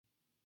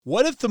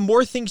What if the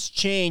more things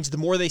change, the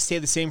more they stay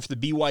the same for the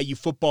BYU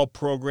football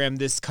program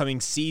this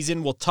coming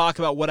season? We'll talk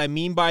about what I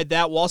mean by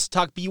that. We'll also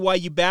talk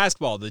BYU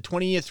basketball. The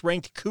 20th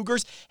ranked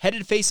Cougars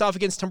headed to face off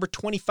against number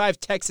 25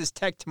 Texas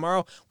Tech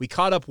tomorrow. We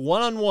caught up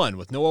one-on-one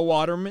with Noah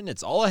Waterman.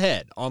 It's all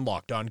ahead on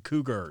Locked On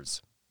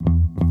Cougars.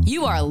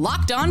 You are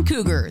Locked On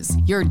Cougars,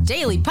 your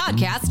daily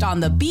podcast on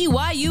the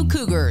BYU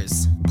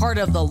Cougars, part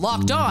of the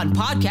Locked On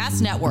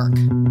Podcast Network.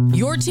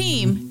 Your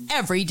team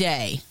every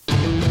day.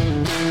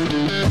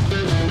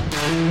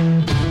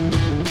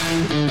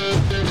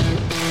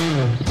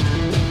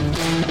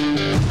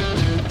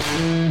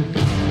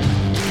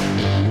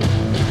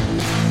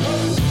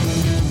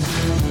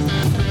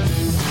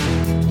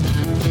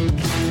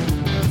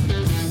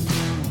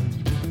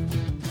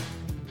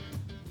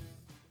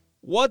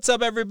 What's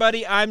up,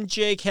 everybody? I'm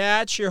Jake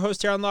Hatch, your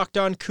host here on Locked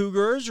On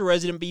Cougars, your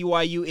resident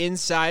BYU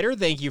insider.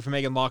 Thank you for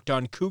making Locked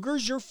On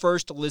Cougars your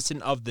first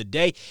listen of the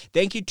day.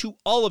 Thank you to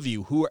all of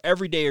you who are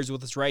everydayers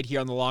with us right here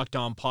on the Locked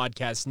On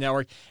Podcast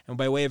Network. And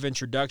by way of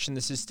introduction,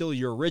 this is still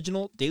your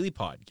original daily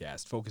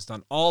podcast focused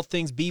on all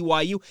things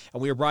BYU,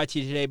 and we are brought to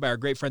you today by our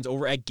great friends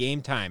over at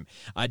Game Time.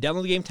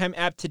 Download the Game Time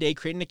app today,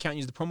 create an account,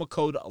 use the promo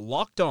code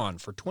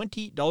LOCKEDON for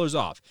 $20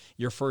 off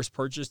your first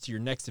purchase to your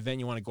next event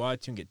you want to go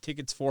out to and get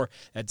tickets for.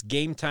 That's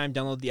Game Time.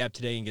 Download the app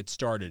today and get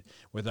started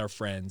with our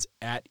friends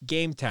at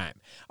Game Time.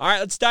 All right,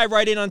 let's dive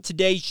right in on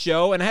today's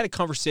show. And I had a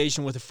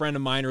conversation with a friend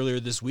of mine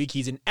earlier this week.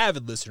 He's an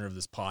avid listener of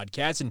this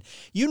podcast, and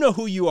you know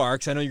who you are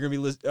because I know you're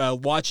going to be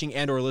watching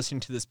and or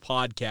listening to this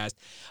podcast.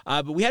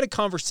 But we had a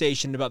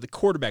conversation about the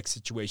quarterback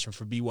situation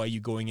for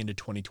BYU going into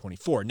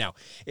 2024. Now,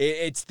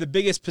 it's the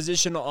biggest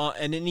position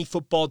in any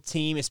football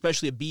team,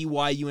 especially at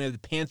BYU and the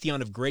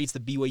pantheon of greats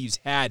that BYU's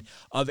had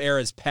of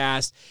eras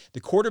past.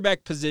 The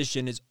quarterback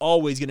position is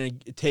always going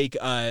to take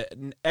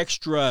an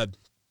extra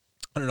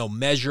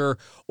measure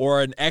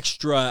or an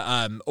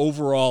extra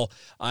overall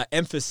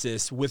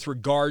emphasis with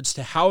regards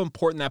to how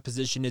important that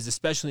position is,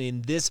 especially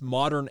in this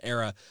modern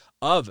era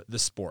of the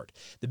sport.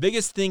 The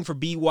biggest thing for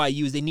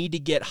BYU is they need to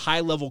get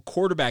high-level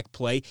quarterback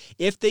play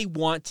if they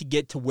want to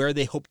get to where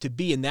they hope to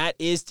be, and that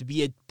is to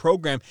be a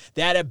program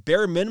that at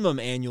bare minimum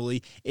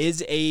annually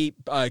is a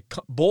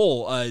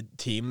bowl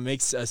team,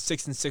 makes a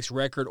 6-6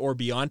 record or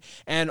beyond,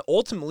 and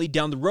ultimately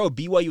down the road,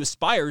 BYU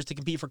aspires to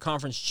compete for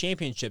conference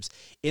championships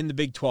in the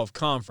Big 12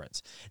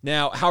 Conference.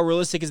 Now, how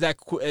realistic is that?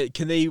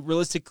 Can they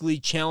realistically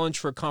challenge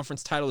for a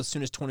conference title as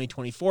soon as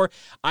 2024?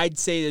 I'd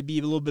say it'd be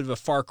a little bit of a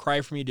far cry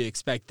for me to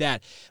expect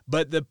that.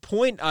 But the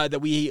point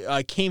that we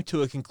came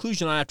to a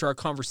conclusion on after our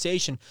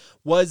conversation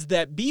was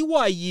that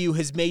BYU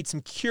has made some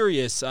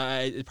curious,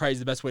 probably is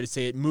the best way to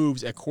say it,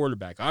 moves at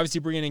quarterback. Obviously,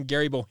 bringing in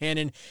Gary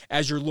Bohannon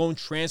as your lone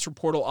transfer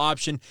portal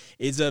option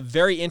is a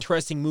very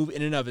interesting move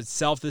in and of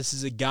itself. This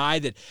is a guy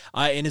that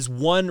in his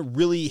one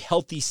really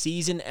healthy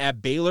season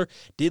at Baylor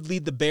did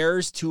lead the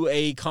Bears to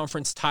a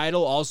conference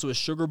title, also a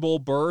Sugar Bowl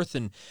berth,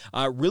 and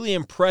really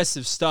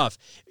impressive stuff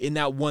in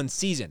that one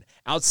season.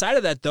 Outside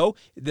of that, though,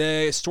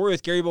 the story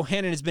with Gary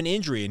Bohannon has been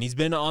injury, and he's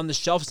been on the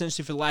shelf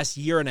essentially for the last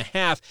year and a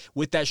half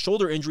with that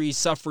shoulder injury he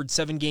suffered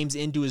 7 games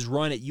into his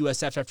run at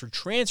USF after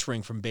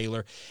transferring from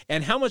Baylor.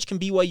 And how much can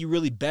BYU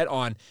really bet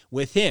on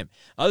with him?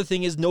 Other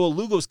thing is Noah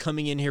Lugo's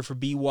coming in here for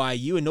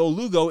BYU, and Noah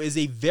Lugo is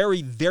a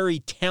very, very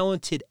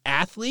talented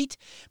athlete,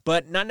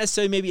 but not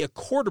necessarily maybe a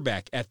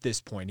quarterback at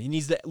this point. He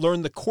needs to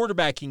learn the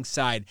quarterbacking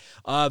side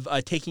of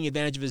taking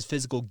advantage of his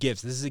physical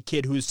gifts. This is a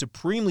kid who is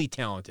supremely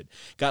talented,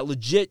 got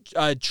legit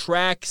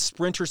track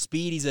sprinter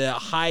speed. He's a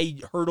high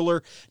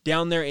hurdler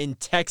down there in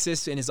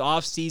Texas in his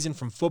offseason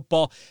from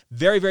football.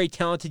 Very, very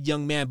talented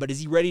young man, but is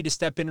he ready to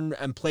step in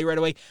and play right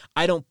away?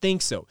 I don't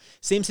think so.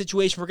 Same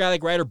situation for a guy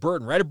like Ryder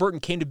Burton. Ryder Burton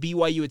came to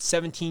BYU at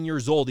 17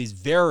 years old. He's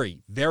very,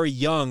 very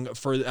young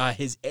for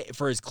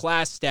his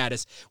class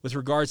status with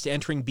regards to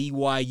entering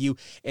BYU,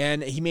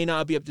 and he may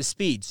not be up to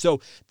speed. So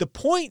the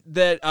point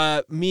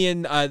that me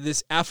and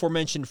this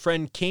aforementioned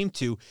friend came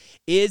to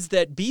is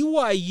that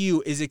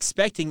BYU is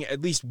expecting,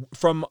 at least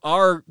from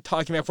our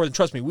talking back and forth, and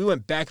trust me, we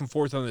went back and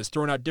forth on this,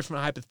 throwing out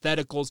different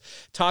hypotheticals,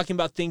 talking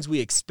about things we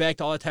expect,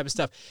 all that type of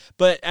stuff.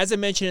 But as I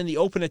mentioned in the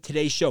open of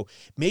today's show,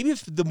 maybe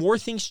if the more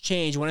things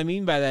change, what I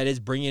mean by that is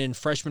bringing in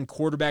freshman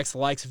quarterbacks the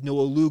likes of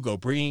Noah Lugo,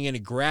 bringing in a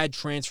grad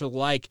transfer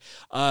like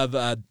of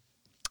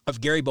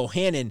Gary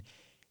Bohannon.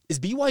 Is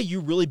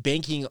BYU really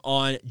banking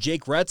on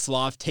Jake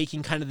Retzloff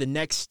taking kind of the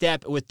next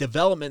step with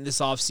development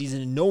this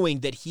offseason and knowing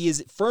that he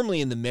is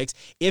firmly in the mix,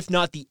 if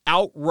not the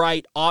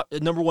outright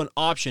number one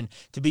option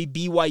to be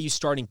BYU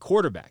starting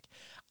quarterback?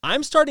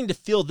 I'm starting to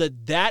feel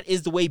that that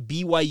is the way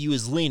BYU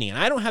is leaning. And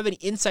I don't have any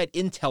inside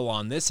intel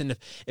on this. And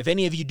if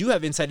any of you do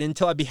have inside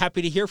intel, I'd be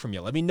happy to hear from you.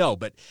 Let me know.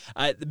 But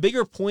the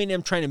bigger point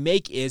I'm trying to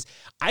make is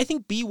I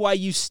think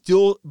BYU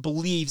still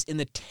believes in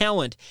the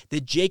talent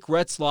that Jake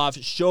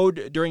Retzloff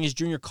showed during his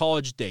junior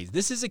college days.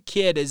 This is a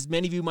kid, as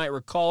many of you might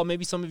recall,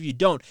 maybe some of you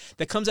don't,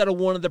 that comes out of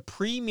one of the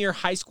premier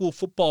high school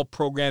football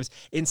programs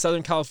in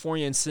Southern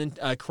California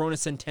and Corona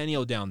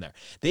Centennial down there.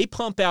 They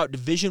pump out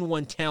Division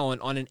I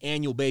talent on an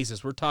annual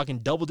basis. We're talking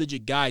double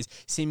double-digit guys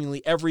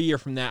seemingly every year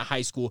from that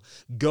high school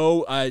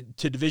go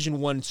to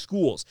Division I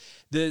schools.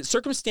 The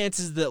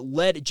circumstances that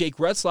led Jake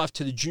Retzlaff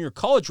to the junior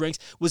college ranks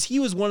was he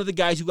was one of the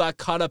guys who got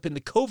caught up in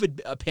the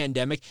COVID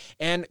pandemic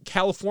and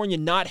California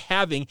not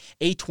having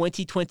a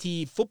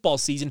 2020 football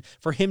season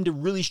for him to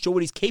really show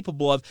what he's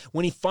capable of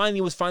when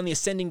he was finally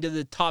ascending to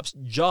the top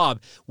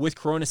job with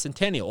Corona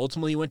Centennial.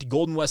 Ultimately, he went to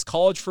Golden West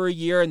College for a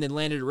year and then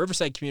landed at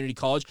Riverside Community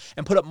College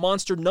and put up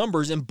monster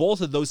numbers in both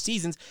of those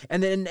seasons,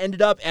 and then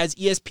ended up as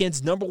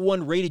ESPN's number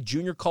 1 rated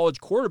junior college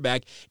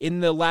quarterback in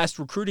the last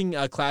recruiting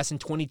class in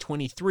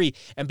 2023,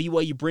 and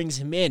BYU brings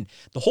him in.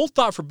 The whole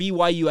thought for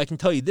BYU, I can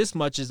tell you this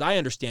much as I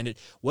understand it,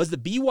 was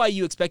that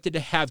BYU expected to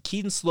have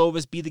Keaton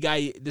Slovis be the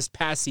guy this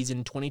past season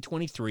in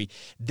 2023,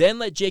 then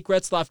let Jake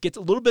Retzlaff get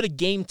a little bit of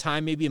game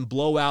time, maybe in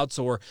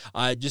blowouts or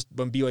just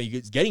when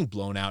BYU is getting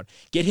blown out,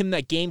 get him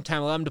that game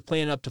time, allow him to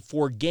play in up to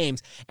 4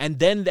 games, and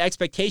then the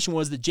expectation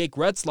was that Jake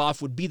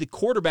Retzlaff would be the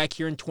quarterback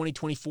here in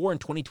 2024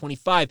 and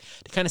 2025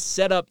 to kind of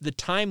set up the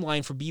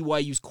timeline for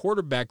BYU's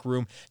quarterback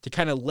room to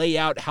kind of lay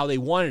out how they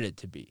wanted it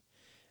to be.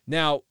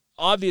 Now,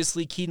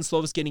 obviously, Keaton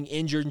Slovis getting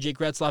injured and Jake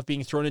Retzlaff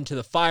being thrown into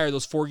the fire,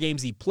 those 4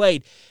 games he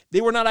played,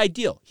 they were not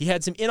ideal. He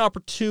had some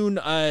inopportune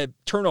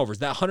turnovers.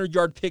 That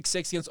 100-yard pick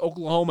six against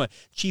Oklahoma,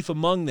 chief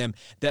among them,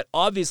 that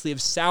obviously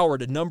have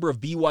soured a number of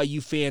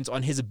BYU fans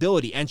on his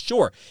ability. And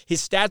sure,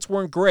 his stats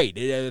weren't great.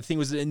 I think it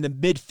was in the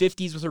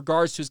mid-50s with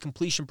regards to his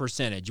completion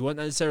percentage. He wasn't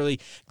necessarily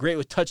great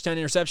with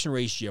touchdown-interception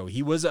ratio.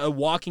 He was a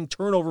walking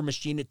turnover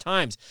machine at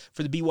times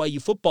for the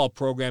BYU football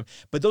program.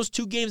 But those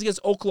 2 games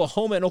against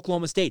Oklahoma and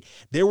Oklahoma State,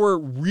 there were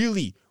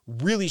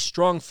really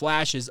strong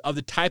flashes of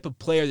the type of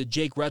player that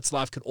Jake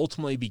Retzlaff could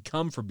ultimately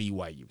become for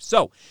BYU.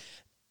 So,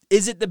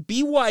 is it that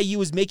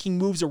BYU is making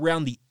moves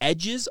around the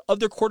edges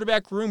of their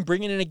quarterback room,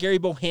 bringing in a Gary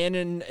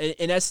Bohannon,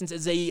 in essence,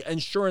 as a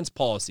insurance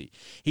policy?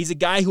 He's a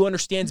guy who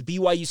understands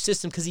BYU's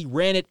system because he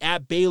ran it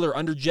at Baylor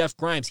under Jeff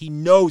Grimes. He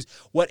knows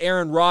what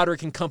Aaron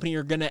Roderick and company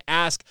are going to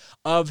ask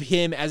of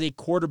him as a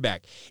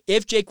quarterback.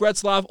 If Jake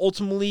Retzlaff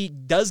ultimately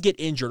does get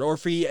injured or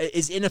if he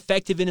is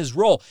ineffective in his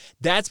role,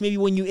 that's maybe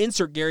when you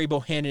insert Gary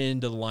Bohannon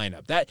into the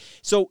lineup.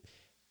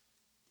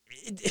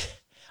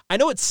 I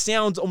know it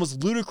sounds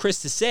almost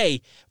ludicrous to say,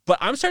 but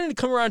I'm starting to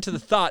come around to the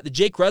thought that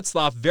Jake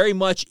Retzlaff very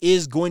much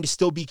is going to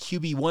still be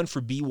QB1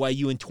 for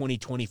BYU in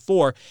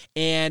 2024,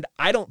 and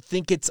I don't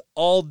think it's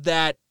all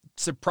that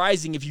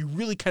surprising if you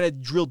really kind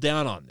of drill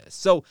down on this.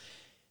 So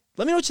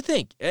let me know what you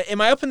think.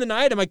 Am I up in the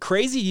night? Am I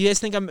crazy? Do you guys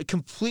think I'm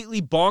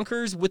completely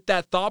bonkers with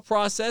that thought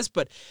process?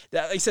 But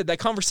like I said, that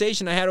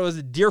conversation I had with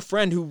a dear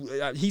friend who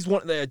he's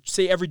one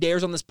say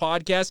everydayers on this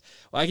podcast.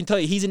 Well, I can tell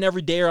you he's an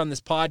everydayer on this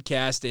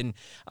podcast, and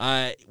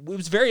it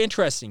was very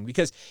interesting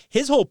because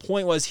his whole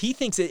point was he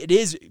thinks it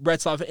is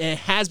Retzlaff, and it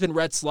has been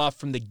Retzlaff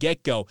from the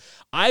get-go.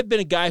 I've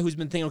been a guy who's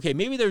been thinking, okay,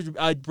 maybe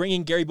they're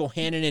bringing Gary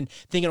Bohannon in,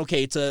 thinking,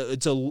 okay, it's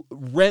a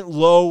rent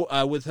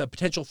low with a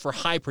potential for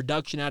high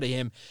production out of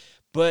him.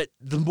 But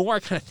the more I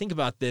kind of think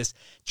about this,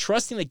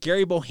 trusting that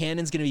Gary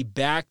Bohannon's going to be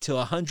back to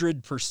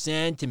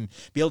 100% and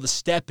be able to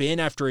step in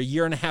after a 1.5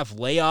 year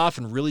layoff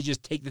and really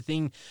just take the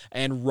thing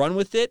and run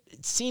with it,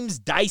 it seems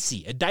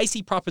dicey, a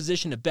dicey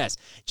proposition at best.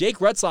 Jake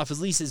Retzlaff at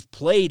least has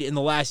played in the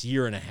last 1.5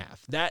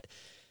 years.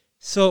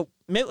 So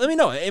let me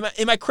know.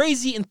 Am I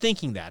crazy in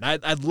thinking that?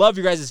 I'd love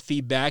your guys'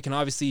 feedback, and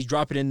obviously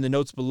drop it in the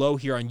notes below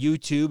here on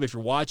YouTube if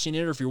you're watching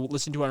it or if you're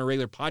listening to it on our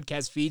regular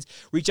podcast feeds.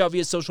 Reach out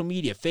via social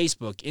media,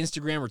 Facebook,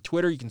 Instagram, or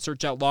Twitter. You can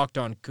search out Locked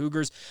On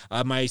Cougars.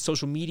 My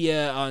social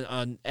media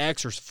on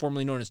X, or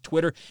formerly known as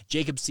Twitter,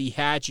 Jacob C.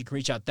 Hatch. You can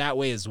reach out that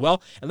way as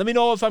well. And let me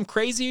know if I'm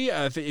crazy,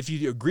 if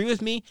you agree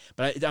with me.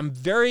 But I'm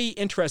very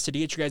interested to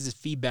get your guys'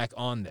 feedback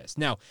on this.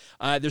 Now,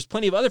 there's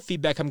plenty of other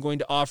feedback I'm going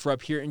to offer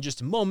up here in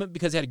just a moment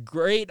because I had a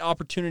great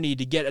opportunity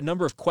to get a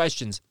number of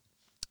questions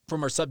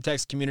from our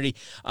subtext community.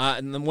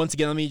 And then once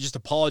again, let me just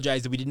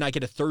apologize that we did not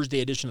get a Thursday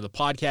edition of the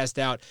podcast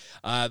out.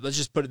 Let's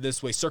just put it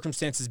this way.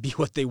 Circumstances be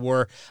what they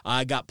were.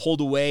 I got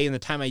pulled away in the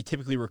time I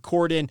typically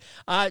record in.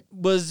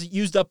 Was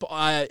used up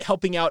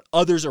helping out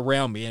others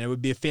around me, and it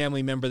would be a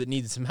family member that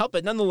needed some help.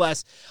 But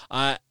nonetheless,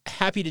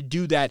 happy to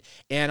do that.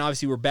 And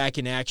obviously, we're back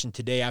in action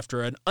today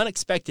after an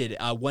unexpected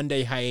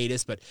one-day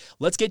hiatus. But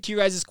let's get to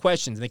your guys'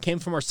 questions. And they came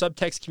from our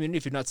subtext community.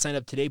 If you've not signed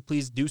up today,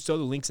 please do so.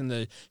 The link's in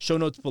the show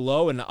notes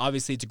below. And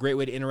obviously, it's a great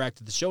way to interact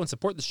with the show and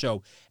support the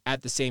show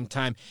at the same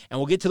time. And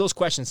we'll get to those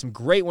questions, some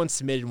great ones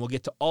submitted, and we'll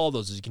get to all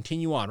those as we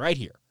continue on right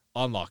here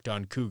on Locked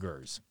On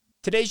Cougars.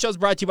 Today's show is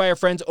brought to you by our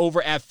friends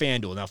over at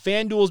FanDuel. Now,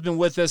 FanDuel has been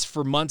with us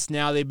for months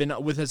now. They've been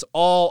with us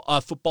all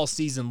football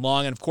season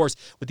long. And, of course,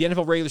 with the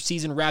NFL regular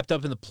season wrapped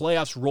up and the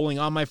playoffs rolling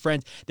on, my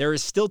friends, there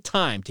is still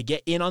time to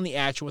get in on the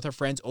action with our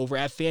friends over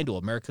at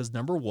FanDuel, America's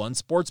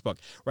 #1 sportsbook.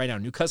 Right now,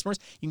 new customers,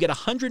 you can get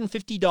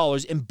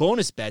 $150 in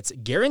bonus bets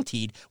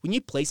guaranteed when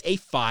you place a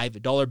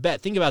 $5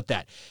 bet. Think about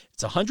that.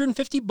 It's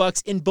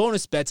 $150 in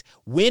bonus bets,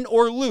 win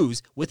or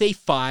lose, with a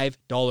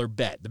 $5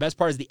 bet. The best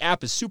part is the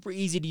app is super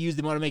easy to use.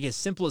 They want to make it as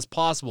simple as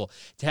possible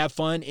to have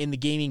fun in the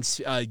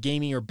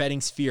gaming or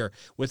betting sphere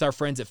with our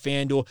friends at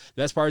FanDuel.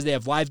 The best part is they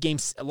have live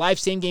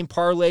same-game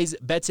parlays,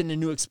 bets in a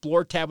new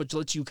Explore tab, which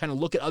lets you kind of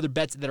look at other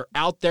bets that are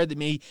out there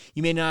that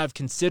you may not have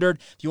considered.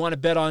 If you want to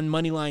bet on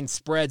money line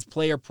spreads,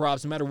 player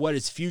props, no matter what,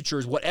 it's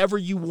futures, whatever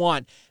you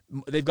want,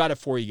 they've got it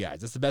for you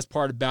guys. That's the best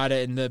part about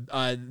it. And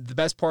the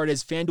best part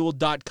is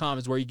FanDuel.com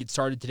is where you get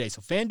started today.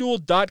 So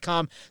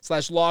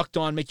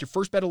FanDuel.com/lockedon. Make your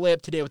first bet a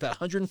layup today with that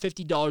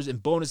 $150 in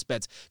bonus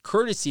bets,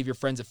 courtesy of your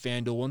friends at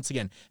FanDuel. Once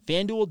again,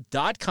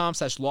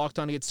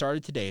 FanDuel.com/lockedon to get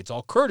started today. It's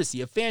all courtesy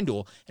of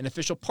FanDuel, an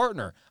official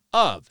partner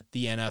of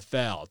the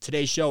NFL.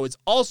 Today's show is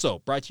also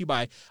brought to you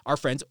by our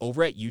friends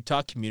over at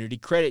Utah Community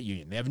Credit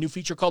Union. They have a new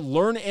feature called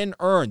Learn and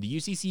Earn. The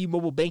UCCU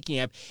mobile banking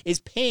app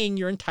is paying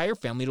your entire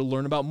family to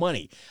learn about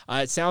money.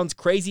 It sounds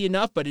crazy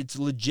enough, but it's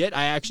legit.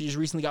 I actually just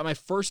recently got my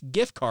first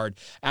gift card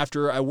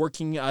after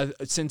working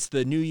since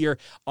the new year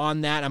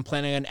on that. I'm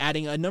planning on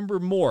adding a number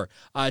more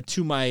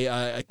to my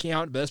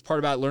account. The best part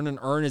about Learn and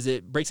Earn is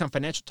it breaks down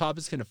financial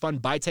topics into fun,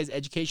 bite-sized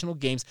educational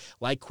games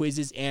like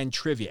quizzes and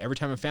trivia. Every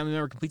time a family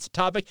member completes a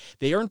topic,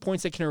 they earn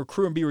points that can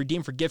accrue and be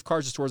redeemed for gift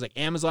cards to stores like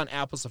Amazon,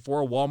 Apple,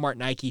 Sephora, Walmart,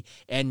 Nike,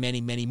 and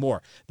many, many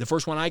more. The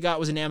first one I got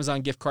was an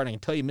Amazon gift card. I can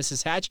tell you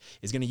Mrs. Hatch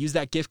is going to use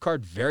that gift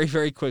card very,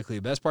 very quickly.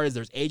 The best part is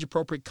there's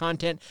age-appropriate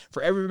content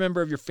for every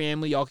member of your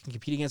family. Y'all can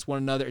compete against one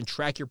another and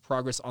track your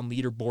progress on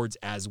leaderboards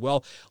as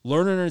well.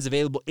 Learn and Earn is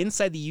available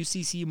inside the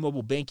UCCU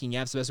mobile banking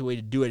app. So the best way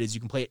to do it is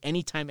you can play it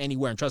anytime,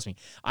 anywhere. And trust me,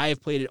 I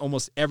have played it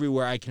almost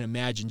everywhere I can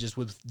imagine just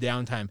with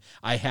downtime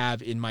I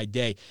have in my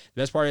day.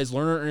 The best part is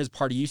Learn and Earn is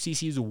part of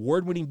UCCU's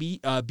award-winning Be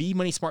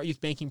Money Smart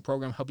Youth Banking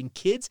program, helping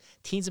kids,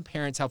 teens, and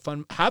parents have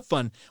fun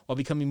while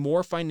becoming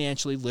more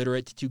financially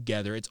literate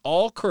together. It's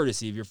all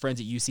courtesy of your friends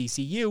at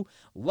UCCU.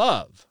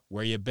 Love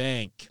where you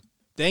bank.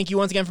 Thank you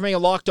once again for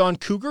making Locked On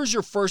Cougars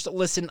your first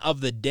listen of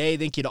the day.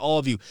 Thank you to all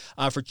of you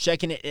for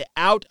checking it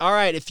out. All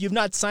right, if you've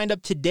not signed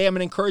up today, I'm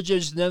going to encourage you,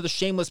 just another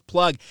shameless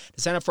plug,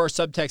 to sign up for our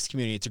subtext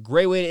community. It's a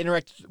great way to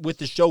interact with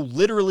the show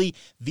literally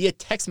via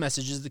text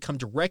messages that come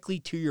directly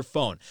to your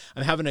phone.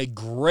 I'm having a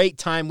great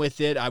time with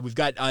it. We've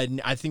got,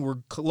 I think we're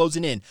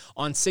closing in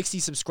on 60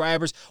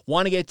 subscribers.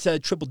 Want to get to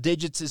triple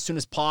digits as soon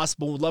as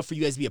possible. Would love for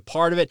you guys to be a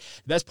part of it.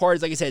 The best part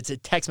is, like I said, it's a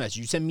text message.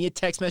 You send me a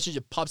text message,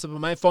 it pops up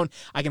on my phone.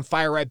 I can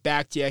fire right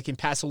back to you. I can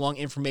pass along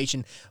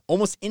information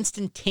almost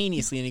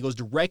instantaneously, and it goes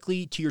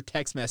directly to your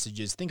text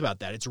messages. Think about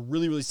that. It's a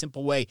really, really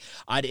simple way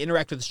to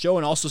interact with the show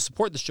and also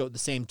support the show at the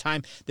same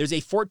time. There's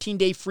a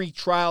 14-day free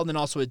trial, and then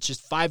also it's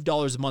just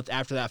 $5 a month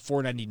after that,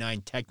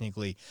 $4.99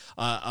 technically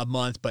a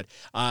month. But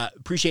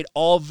appreciate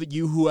all of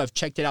you who have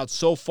checked it out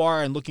so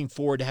far, and looking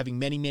forward to having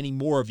many, many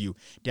more of you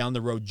down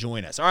the road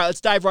join us. All right,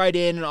 let's dive right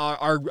in.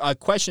 Our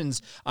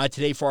questions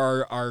today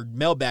for our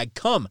mailbag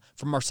come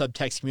from our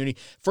subtext community.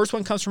 First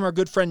one comes from our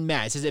good friend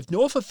Matt. It says, if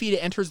Noah Fifita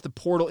enters the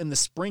portal in the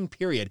spring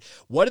period,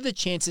 what are the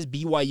chances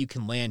BYU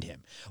can land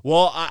him?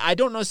 Well, I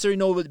don't necessarily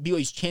know what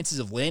BYU's chances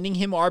of landing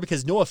him are,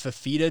 because Noah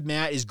Fifita,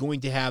 Matt, is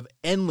going to have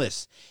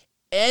endless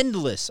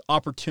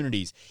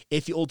opportunities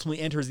if he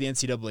ultimately enters the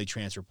NCAA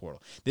transfer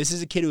portal. This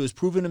is a kid who has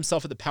proven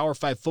himself at the Power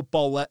 5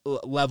 football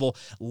level,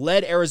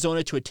 led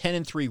Arizona to a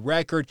 10-3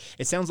 record.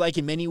 It sounds like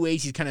in many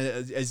ways he's kind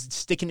of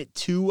sticking it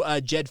to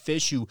Jed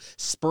Fish, who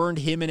spurned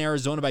him in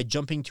Arizona by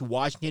jumping to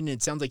Washington, and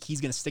it sounds like he's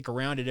going to stick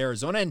around at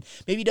Arizona, and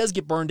maybe he does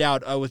get burned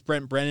out with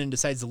Brent Brennan,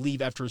 decides to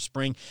leave after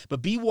spring.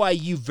 But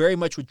BYU very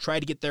much would try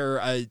to get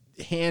their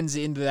hands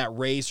into that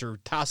race, or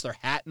toss their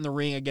hat in the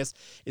ring, I guess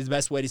is the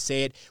best way to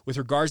say it, with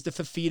regards to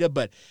Fifita.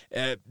 But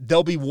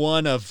they'll be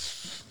one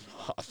of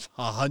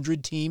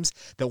 100 teams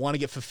that want to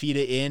get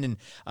Fifita in,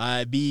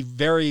 and be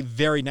very,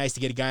 very nice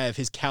to get a guy of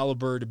his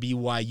caliber to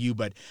BYU.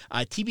 But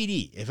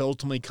TBD if it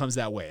ultimately comes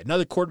that way.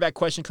 Another quarterback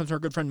question comes from our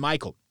good friend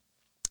Michael.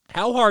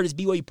 How hard is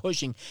BYU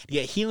pushing to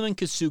get Helaman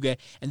Kasuga,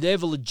 and they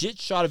have a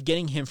legit shot of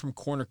getting him from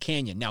Corner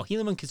Canyon? Now,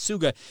 Helaman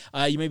Kasuga,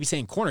 you may be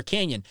saying, Corner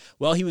Canyon?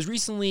 Well, he was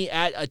recently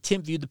at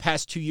Timpview the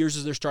past 2 years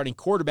as their starting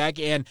quarterback,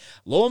 and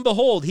lo and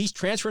behold, he's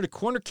transferred to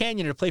Corner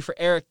Canyon to play for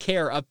Eric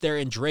Kerr up there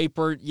in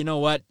Draper. You know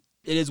what?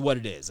 It is what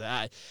it is.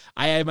 I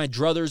have my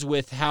druthers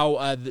with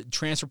how the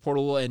transfer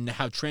portal and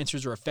how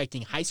transfers are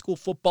affecting high school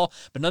football,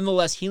 but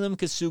nonetheless, Helaman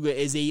Kasuga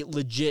is a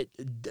legit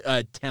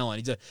talent.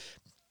 He's a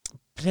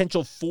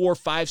potential 4 or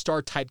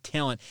 5-star type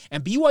talent.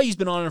 And BYU's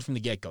been on him from the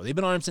get-go. They've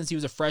been on him since he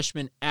was a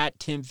freshman at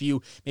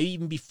Timpview, maybe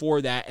even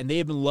before that, and they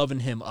have been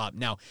loving him up.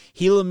 Now,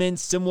 Helaman,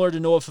 similar to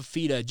Noah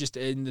Fifita, just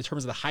in the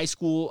terms of the high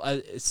school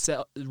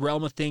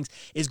realm of things,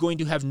 is going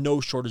to have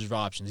no shortage of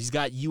options. He's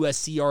got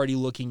USC already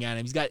looking at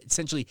him. He's got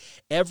essentially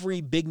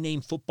every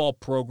big-name football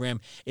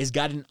program has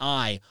got an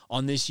eye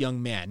on this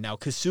young man. Now,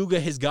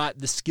 Kasuga has got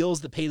the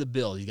skills that pay the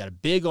bills. He's got a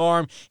big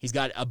arm. He's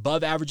got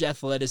above-average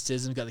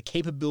athleticism. He's got the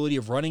capability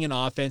of running an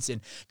offense, and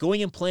season.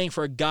 Going and playing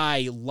for a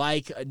guy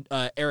like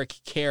Eric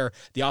Kerr,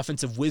 the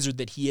offensive wizard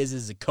that he is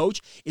as a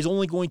coach, is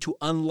only going to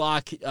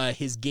unlock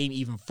his game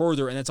even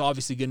further, and that's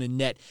obviously going to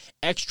net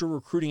extra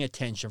recruiting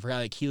attention for a guy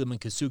like Helaman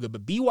Kasuga.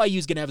 But BYU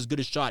is going to have as good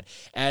a shot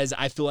as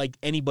I feel like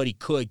anybody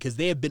could, because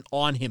they have been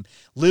on him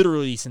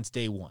literally since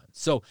day one.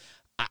 So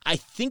I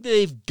think that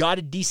they've got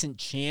a decent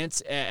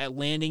chance at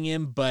landing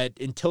him, but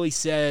until he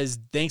says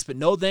thanks but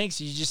no thanks,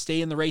 you just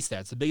stay in the race.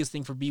 That's the biggest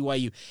thing for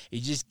BYU.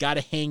 You just got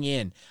to hang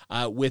in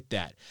with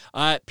that.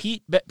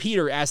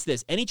 Peter asked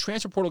this: any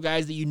transfer portal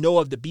guys that you know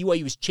of that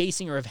BYU is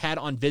chasing or have had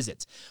on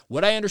visits?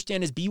 What I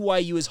understand is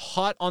BYU is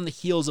hot on the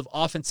heels of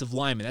offensive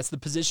linemen. That's the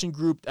position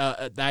group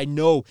that I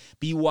know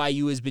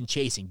BYU has been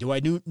chasing. Do I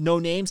know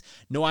names?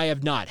 No, I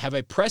have not. Have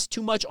I pressed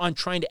too much on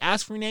trying to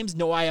ask for names?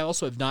 No, I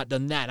also have not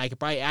done that. I could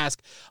probably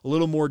ask a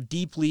little more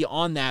deeply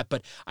on that,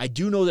 but I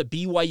do know that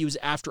BYU is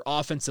after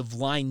offensive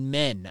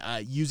linemen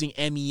using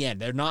MEN.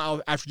 They're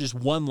not after just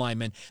one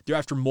lineman, they're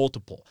after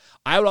multiple.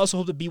 I would also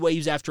hope that BYU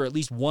is after at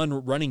least one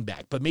running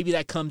back, but maybe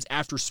that comes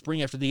after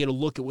spring, after they get a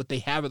look at what they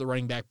have at the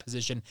running back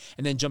position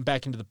and then jump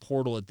back into the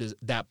portal at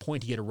that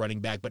point to get a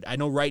running back. But I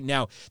know right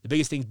now the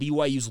biggest thing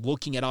BYU is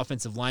looking at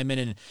offensive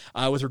linemen,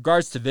 and with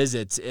regards to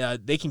visits,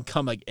 they can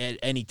come like at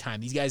any time.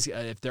 These guys,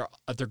 if they're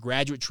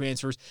graduate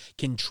transfers,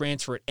 can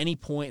transfer at any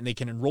point and they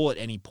can enroll at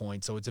any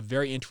point. So it's a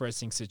very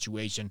interesting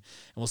situation,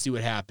 and we'll see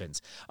what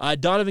happens.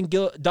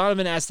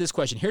 Donovan asked this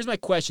question. Here's my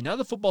question. Now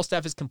the football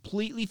staff is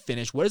completely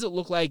finished, what does it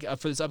look like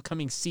for this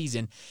upcoming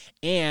season?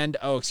 And,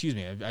 excuse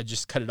me, I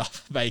just cut it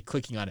off by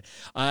clicking on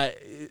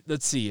it.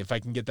 Let's see if I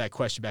can get that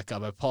question back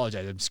up. I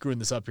apologize. I'm screwing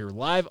this up here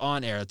live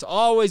on air. It's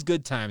always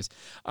good times.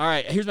 All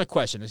right, here's my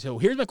question. So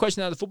here's my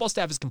question. Now the football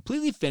staff is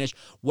completely finished.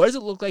 What does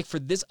it look like for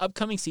this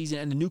upcoming season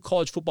and the new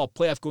college football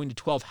playoff going to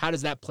 12? How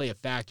does that play a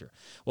factor?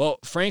 Well,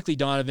 frankly,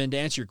 Donovan, to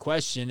answer your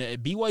question,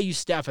 BYU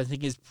staff, I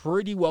think, is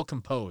pretty well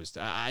composed.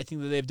 I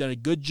think that they've done a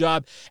good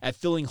job at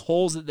filling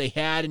holes that they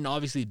had, and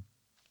obviously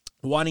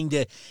wanting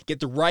to get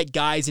the right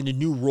guys into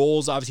new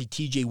roles. Obviously,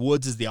 TJ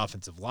Woods is the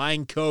offensive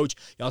line coach.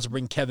 You also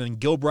bring Kevin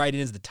Gilbride in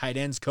as the tight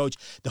ends coach.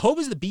 The hope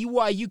is that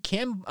BYU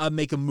can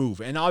make a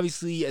move and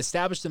obviously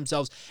establish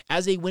themselves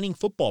as a winning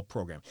football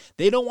program.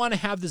 They don't want to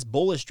have this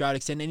bullish drought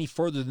extend any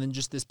further than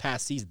just this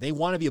past season. They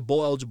want to be a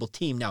bowl-eligible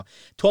team. Now,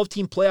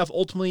 12-team playoff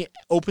ultimately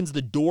opens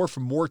the door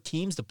for more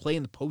teams to play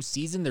in the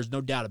postseason. There's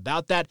no doubt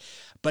about that.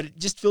 But it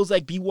just feels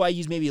like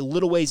BYU's maybe a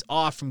little ways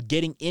off from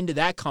getting into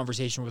that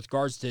conversation with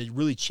regards to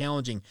really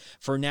challenging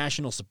for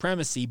national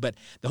supremacy, but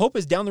the hope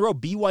is down the road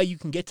BYU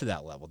can get to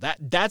that level.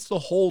 That's the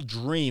whole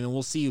dream, and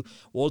we'll see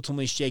what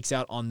ultimately shakes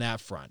out on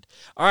that front.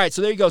 All right,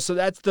 so there you go. So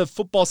that's the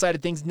football side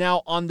of things.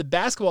 Now on the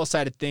basketball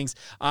side of things,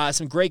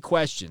 some great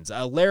questions.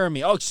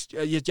 Laramie asked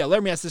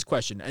this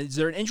question: is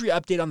there an injury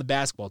update on the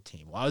basketball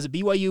team? Well, I was at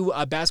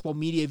BYU basketball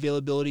media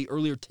availability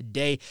earlier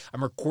today.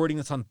 I'm recording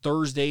this on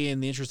Thursday. In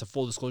the interest of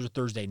full disclosure,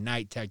 Thursday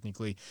night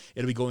technically.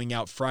 It'll be going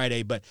out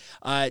Friday, but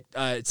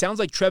it sounds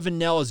like Trevin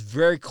Nell is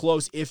very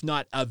close, if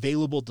not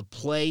available to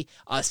play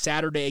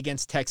Saturday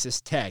against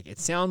Texas Tech. It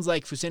sounds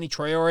like Fousseyni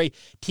Traore,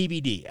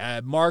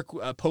 TBD. Mark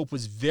Pope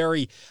was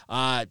very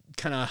kind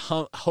of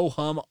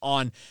ho-hum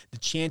on the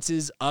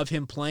chances of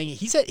him playing.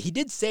 He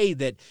did say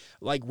that,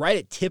 like, right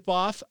at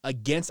tip-off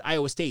against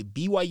Iowa State,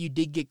 BYU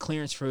did get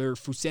clearance for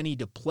Fousseyni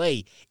to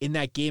play in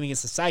that game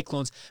against the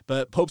Cyclones,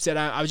 but Pope said,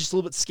 I was just a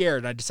little bit scared,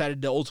 and I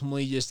decided to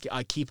ultimately just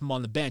keep him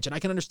on the bench. And I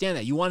can understand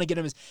that. You want to get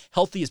him as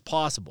healthy as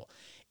possible.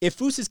 If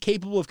Foose is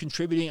capable of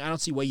contributing, I don't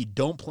see why you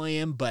don't play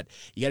him, but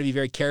you got to be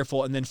very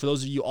careful. And then for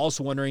those of you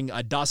also wondering,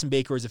 Dawson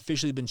Baker has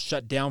officially been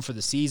shut down for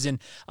the season.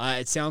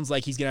 It sounds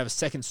like he's going to have a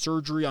second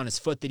surgery on his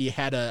foot that he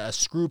had a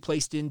screw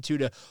placed into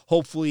to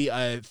hopefully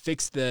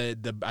fix the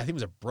I think it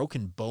was a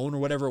broken bone or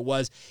whatever it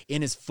was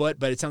in his foot,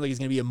 but it sounds like it's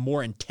going to be a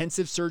more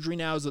intensive surgery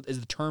now is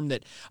the term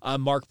that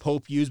Mark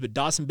Pope used. But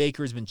Dawson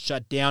Baker has been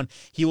shut down.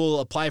 He will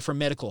apply for a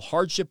medical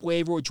hardship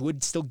waiver, which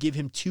would still give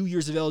him 2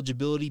 years of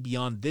eligibility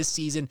beyond this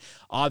season.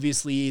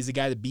 Obviously, he's a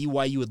guy that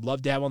BYU would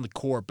love to have on the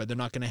court, but they're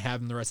not going to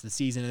have him the rest of the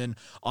season. And then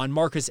on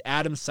Marcus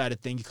Adams' side of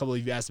things, a couple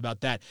of you asked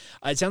about that.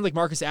 It sounds like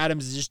Marcus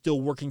Adams is just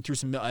still working through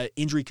some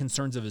injury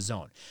concerns of his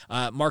own.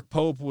 Mark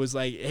Pope was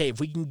like, hey,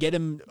 if we can get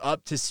him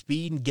up to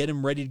speed and get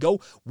him ready to go,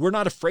 we're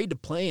not afraid to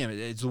play him.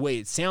 It's the way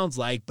it sounds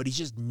like, but he's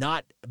just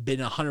not been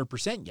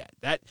 100%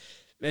 yet.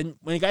 And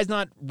when a guy's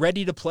not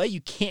ready to play, you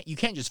can't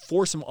just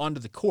force him onto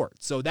the court.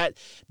 So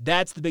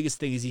that's the biggest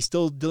thing. Is he's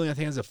still dealing, I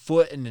think, with a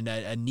foot and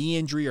a knee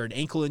injury or an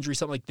ankle injury,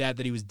 something like that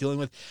he was dealing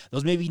with.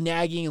 Those may be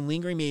nagging and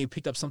lingering. Maybe he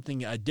picked up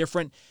something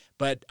different.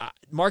 But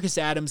Marcus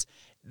Adams,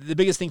 the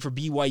biggest thing for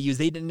BYU is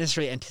they didn't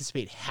necessarily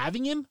anticipate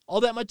having him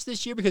all that much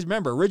this year because,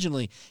 remember,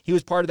 originally he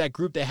was part of that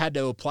group that had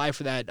to apply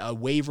for that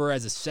waiver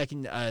as a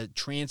second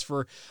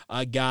transfer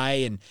guy,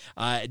 and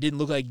it didn't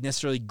look like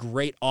necessarily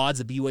great odds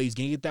that BYU was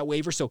going to get that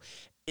waiver. So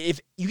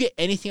if you get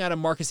anything out of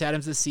Marcus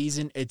Adams this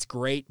season, it's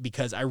great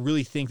because I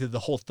really think that the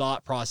whole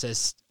thought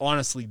process,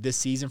 honestly, this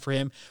season for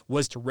him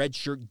was to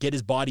redshirt, get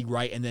his body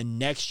right, and then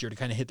next year to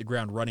kind of hit the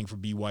ground running for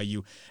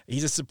BYU.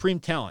 He's a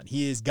supreme talent.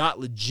 He has got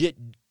legit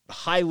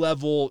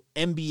high-level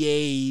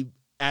NBA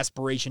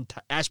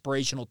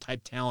aspirational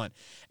type talent.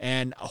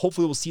 And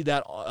hopefully we'll see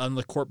that on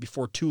the court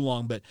before too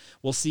long, but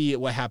we'll see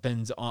what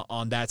happens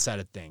on that side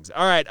of things.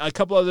 All right, a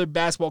couple other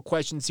basketball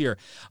questions here.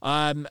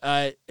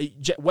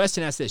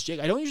 Weston asked this, Jake,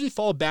 I don't usually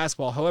follow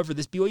basketball. However,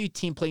 this BYU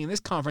team playing in this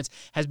conference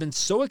has been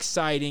so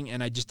exciting,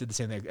 and I just did the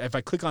same thing. If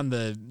I click on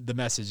the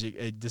message,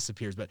 it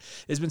disappears, but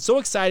it's been so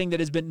exciting that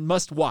it's been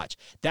must watch.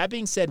 That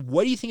being said,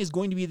 what do you think is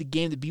going to be the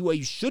game that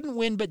BYU shouldn't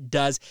win but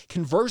does?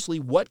 Conversely,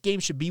 what game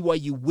should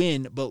BYU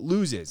win but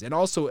loses? And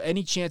also,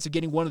 any chance of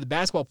getting one of the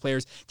basketball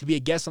players to be a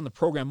guest on the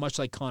program, much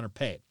like Connor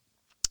Pay?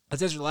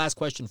 Let's answer the last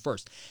question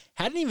first.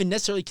 Hadn't even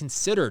necessarily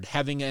considered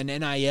having an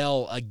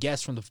NIL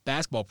guest from the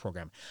basketball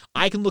program.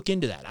 I can look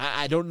into that.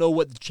 I don't know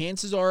what the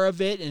chances are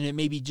of it, and it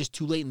may be just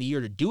too late in the year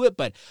to do it,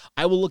 but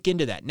I will look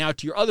into that. Now,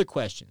 to your other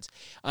questions,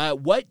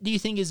 what do you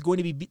think is going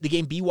to be the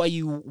game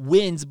BYU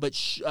wins but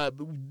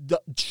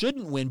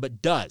shouldn't win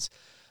but does?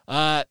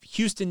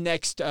 Houston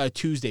next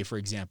Tuesday, for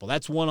example.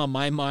 That's one on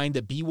my mind.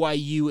 The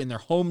BYU in their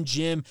home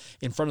gym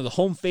in front of the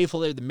home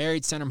faithful there at the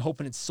Marriott Center. I'm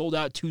hoping it's sold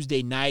out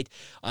Tuesday night.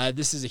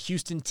 This is a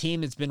Houston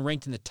team that's been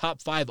ranked in the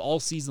top 5 all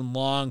season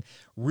long.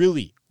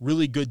 Really,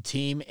 really good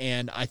team,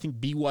 and I think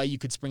BYU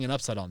could spring an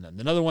upset on them.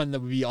 Another one that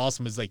would be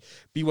awesome is like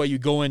BYU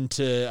going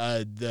to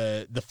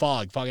the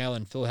Fog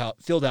Island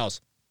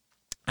Fieldhouse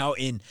out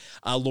in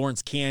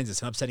Lawrence, Kansas,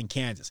 and upsetting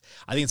Kansas.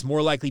 I think it's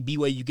more likely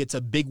BYU gets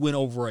a big win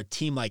over a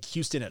team like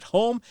Houston at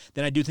home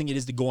than I do think it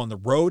is to go on the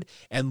road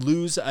and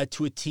lose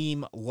to a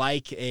team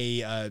like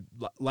a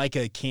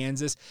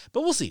Kansas.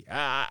 But we'll see.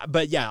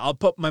 But yeah, I'll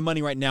put my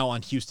money right now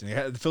on Houston.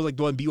 It feels like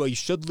the one BYU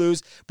should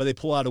lose, but they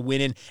pull out a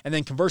win in. And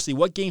then conversely,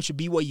 what game should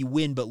BYU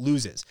win but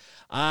loses?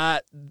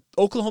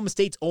 Oklahoma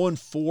State's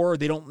 0-4.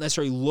 They don't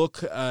necessarily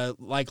look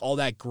like all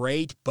that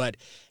great, but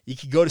you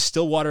could go to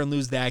Stillwater and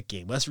lose that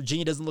game. West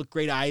Virginia doesn't look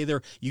great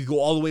either. You go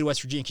all the way to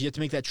West Virginia because you have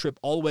to make that trip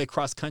all the way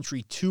across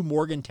country to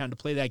Morgantown to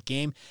play that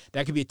game.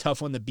 That could be a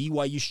tough one. The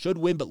BYU should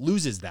win but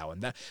loses that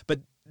one. But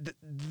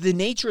the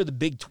nature of the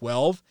Big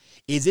 12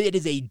 is it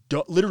is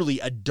literally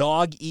a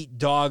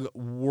dog-eat-dog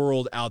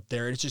world out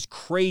there. And it's just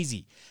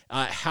crazy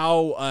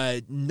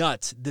how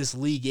nuts this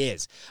league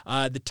is.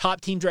 The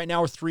top teams right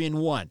now are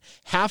 3-1.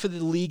 Half of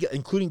the league,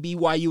 including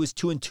BYU, is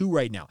 2-2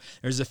 right now.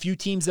 There's a few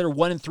teams that are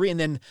 1-3, and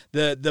then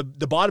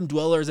the bottom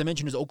dweller, as I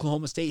mentioned, is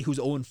Oklahoma State, who's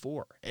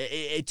 0-4.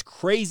 It's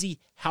crazy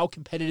how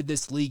competitive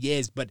this league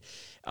is, but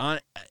on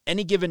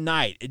any given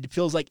night, it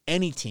feels like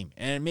any team,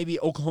 and maybe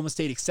Oklahoma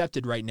State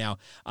accepted right now,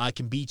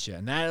 can beat you,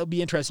 and that'll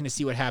be interesting to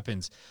see what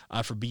happens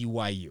for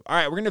BYU. All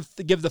right, we're going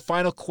to give the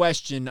final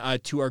question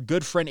to our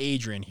good friend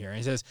Adrian here.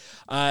 He says,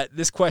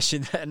 this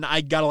question, and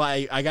I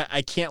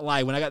can't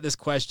lie, when I got this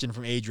question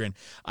from Adrian,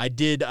 I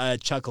did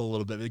chuckle a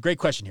little bit. But a great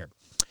question here.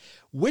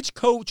 Which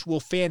coach will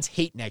fans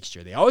hate next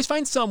year? They always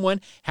find someone.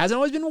 Hasn't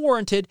always been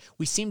warranted.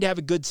 We seem to have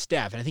a good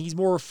staff. And I think he's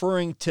more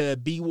referring to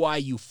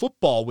BYU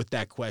football with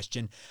that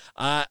question.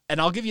 And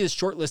I'll give you the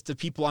short list of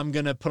people I'm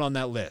going to put on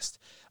that list.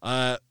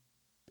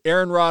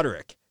 Aaron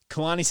Roderick,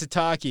 Kalani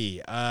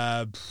Sitake,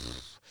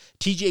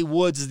 TJ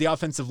Woods is the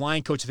offensive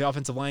line coach. If the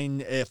offensive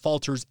line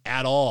falters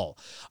at all.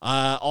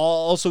 I'll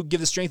also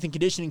give the strength and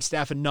conditioning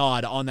staff a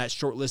nod on that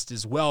short list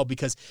as well,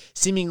 because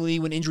seemingly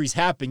when injuries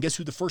happen, guess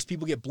who the first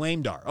people get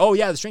blamed are? Oh,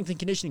 yeah, the strength and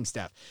conditioning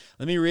staff.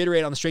 Let me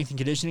reiterate on the strength and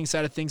conditioning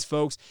side of things,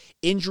 folks.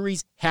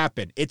 Injuries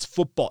happen. It's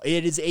football.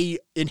 It is a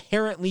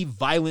inherently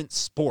violent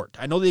sport.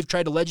 I know they've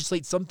tried to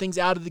legislate some things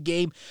out of the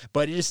game,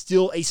 but it is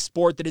still a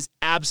sport that is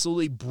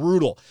absolutely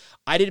brutal.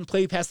 I didn't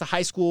play past the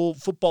high school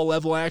football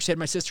level. I actually had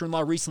my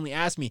sister-in-law recently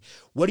ask me,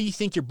 what do you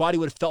think your body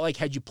would have felt like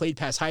had you played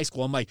past high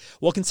school? I'm like,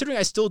 well, considering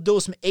I still deal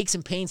with some aches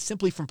and pains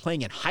simply from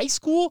playing in high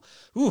school,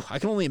 I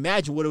can only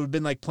imagine what it would have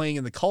been like playing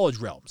in the college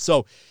realm.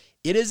 So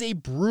it is a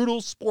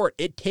brutal sport.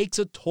 It takes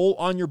a toll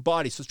on your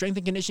body. So strength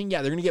and conditioning,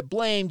 yeah, they're going to get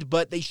blamed,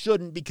 but they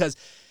shouldn't, because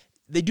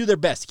they do their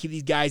best to keep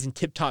these guys in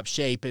tip-top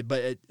shape.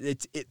 But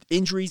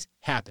injuries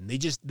happen.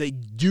 They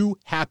do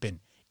happen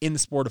in the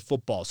sport of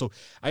football. So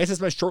I guess that's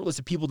my short list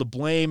of people to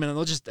blame, and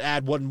I'll just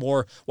add one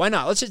more. Why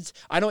not?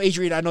 I know,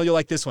 Adrian, I know you'll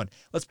like this one.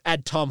 Let's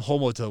add Tom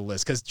Homo to the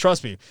list, because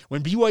trust me,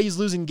 when BYU is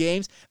losing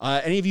games,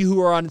 any of you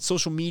who are on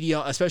social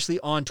media, especially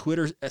on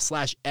Twitter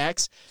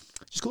 /X,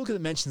 just go look at the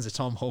mentions of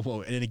Tom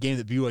Homo in a game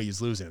that BYU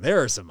is losing.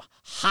 There are some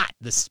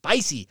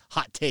spicy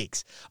hot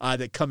takes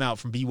that come out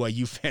from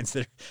BYU fans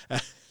that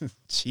are,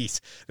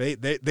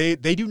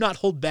 they do not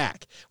hold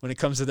back when it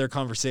comes to their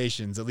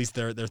conversations, at least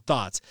their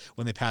thoughts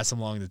when they pass them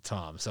along to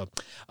Tom. So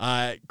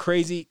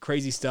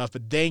crazy stuff.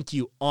 But thank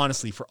you,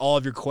 honestly, for all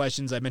of your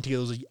questions. I meant to get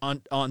those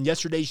on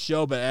yesterday's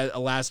show, but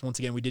alas, once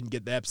again, we didn't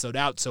get the episode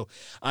out. So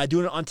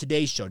doing it on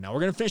today's show. Now,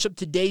 we're going to finish up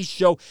today's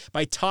show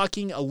by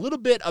talking a little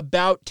bit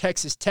about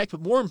Texas Tech,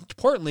 but more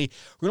importantly,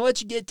 we're going to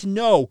let you get to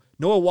know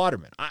Noah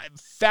Waterman.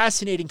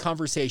 Fascinating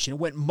conversation. It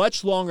went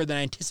much longer than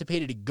I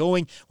anticipated it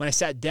going when I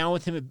sat down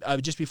with him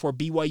just before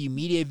BYU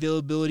media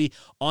availability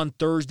on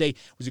Thursday. It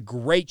was a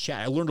great chat.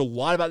 I learned a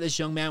lot about this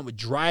young man, what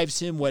drives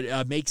him,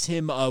 what makes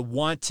him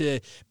want to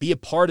be a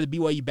part of the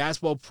BYU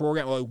basketball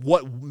program,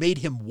 what made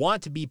him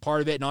want to be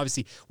part of it, and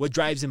obviously what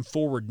drives him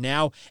forward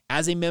now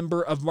as a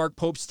member of Mark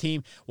Pope's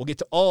team. We'll get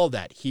to all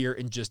that here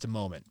in just a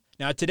moment.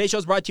 Now, today's show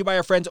is brought to you by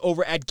our friends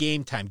over at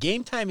Game Time.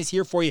 Game Time is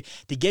here for you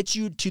to get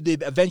you to the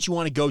events you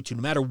want to go to,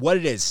 no matter what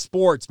it is,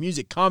 sports,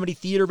 music, comedy,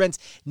 theater events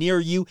near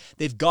you.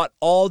 They've got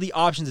all the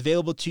options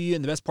available to you,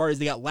 and the best part is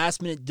they got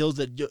last-minute deals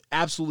that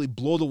absolutely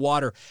blow the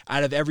water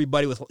out of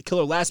everybody with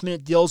killer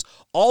last-minute deals,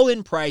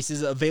 all-in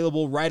prices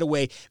available right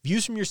away,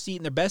 views from your seat,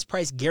 and their best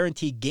price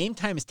guaranteed. Game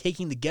Time is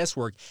taking the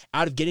guesswork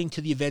out of getting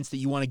to the events that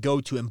you want to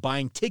go to and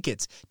buying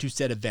tickets to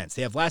said events.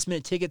 They have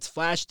last-minute tickets,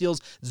 flash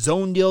deals,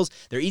 zone deals.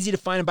 They're easy to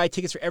find and buy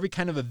tickets for every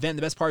kind of event.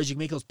 The best part is you can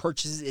make those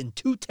purchases in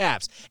 2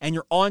 taps, and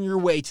you're on your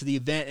way to the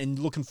event and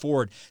looking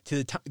forward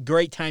to the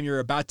great time you're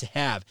about to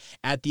have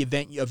at the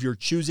event of your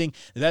choosing.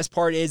 The best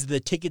part is the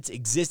tickets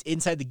exist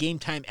inside the Game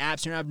Time app,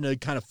 so you're not having to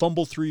kind of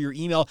fumble through your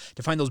email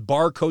to find those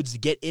barcodes to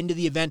get into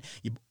the event.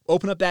 You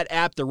open up that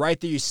app, they're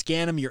right there, you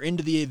scan them, you're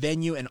into the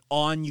venue, and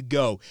on you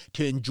go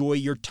to enjoy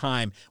your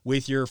time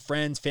with your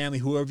friends, family,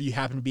 whoever you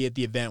happen to be at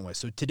the event with.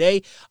 So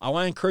today, I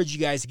want to encourage you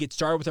guys to get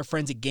started with our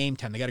friends at Game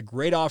Time. They got a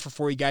great offer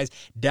for you guys.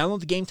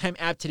 Download the Game Time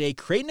app today,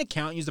 create an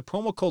account, use the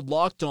promo code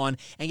LOCKEDON,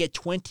 and get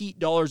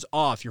 $20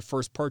 off your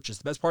first purchase.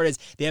 The best part is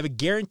they have a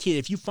guarantee that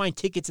if you find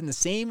tickets in the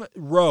same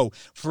row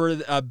for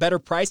a better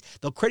price,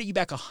 they'll credit you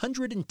back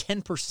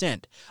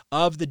 110%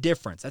 of the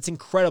difference. That's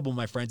incredible,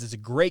 my friends. It's a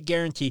great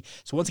guarantee.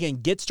 So once again,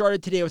 get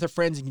started today with our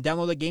friends. You can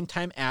download the Game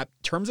Time app.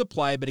 Terms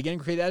apply, but again,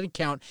 create that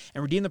account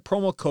and redeem the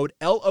promo code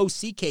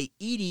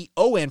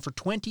LOCKEDON for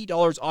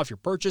 $20 off your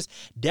purchase.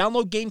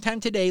 Download Game Time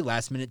today.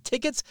 Last minute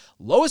tickets,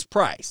 lowest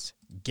price,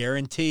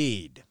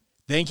 guaranteed.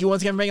 Thank you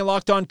once again for making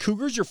Locked On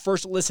Cougars your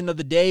first listen of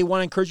the day. Want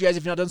to encourage you guys,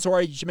 if you've not done so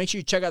already, you should make sure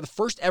you check out the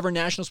first ever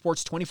national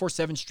sports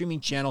 24/7 streaming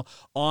channel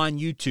on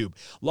YouTube.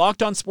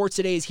 Locked On Sports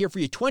Today is here for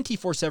you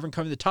 24/7,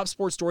 covering the top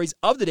sports stories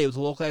of the day with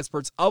the local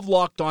experts of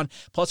Locked On,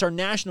 plus our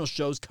national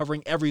shows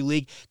covering every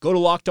league. Go to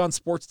Locked On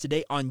Sports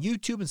Today on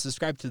YouTube and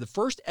subscribe to the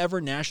first ever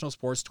national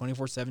sports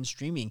 24/7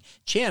 streaming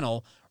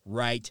channel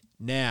right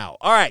now.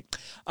 All right.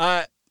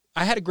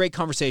 I had a great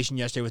conversation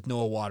yesterday with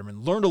Noah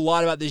Waterman. Learned a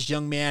lot about this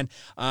young man.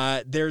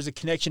 There's a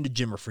connection to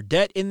Jimmer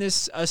Fredette in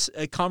this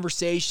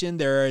conversation.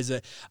 There is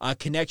a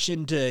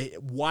connection to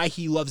why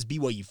he loves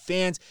BYU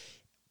fans.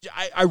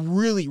 I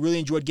really, really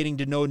enjoyed getting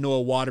to know Noah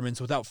Waterman.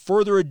 So without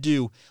further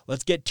ado,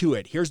 let's get to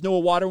it. Here's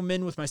Noah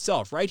Waterman with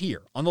myself right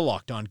here on the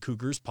Locked On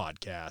Cougars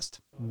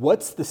podcast.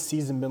 What's the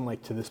season been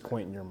like to this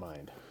point in your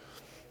mind?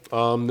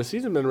 The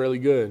season's been really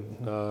good.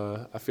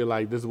 I feel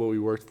like this is what we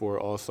worked for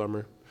all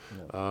summer.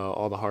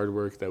 All the hard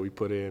work that we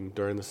put in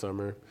during the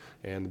summer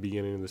and the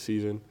beginning of the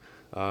season.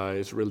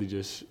 It's really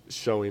just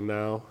showing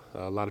now.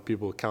 A lot of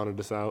people counted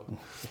us out,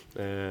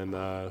 and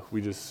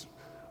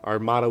our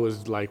motto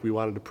was like we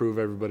wanted to prove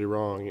everybody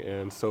wrong,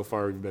 and so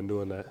far we've been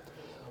doing that.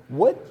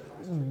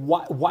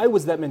 Why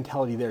was that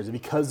mentality there? Is it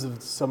because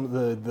of some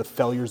of the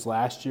failures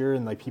last year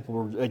and like people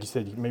were, like you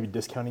said, maybe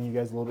discounting you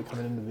guys a little bit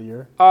coming into the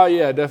year?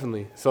 Yeah,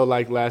 definitely. So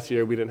like last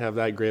year we didn't have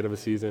that great of a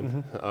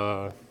season.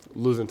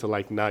 Losing to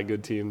like not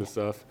good teams and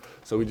stuff.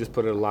 So we just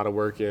put a lot of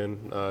work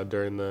in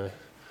during the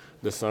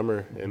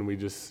summer, and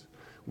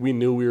we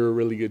knew we were a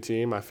really good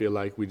team. I feel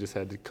like we just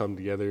had to come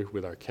together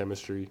with our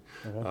chemistry.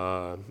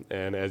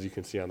 And as you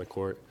can see on the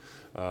court,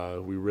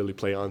 we really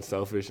play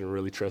unselfish and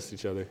really trust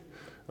each other.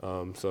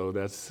 So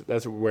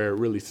that's where it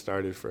really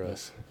started for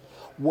us.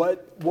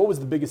 What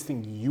was the biggest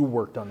thing you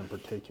worked on in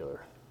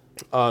particular?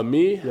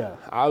 Me? Yeah.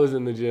 I was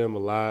in the gym a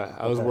lot.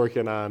 I was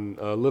working on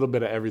a little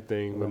bit of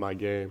everything with my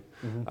game.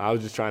 I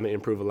was just trying to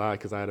improve a lot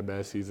because I had a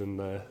bad season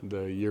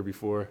the year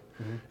before,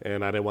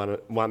 and I didn't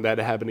want that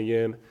to happen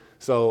again.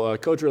 So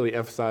coach really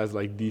emphasized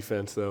like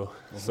defense though.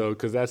 So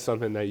because that's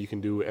something that you can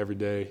do every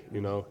day.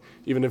 You know,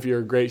 even if you're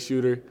a great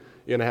shooter,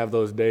 you're gonna have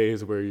those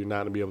days where you're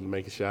not gonna be able to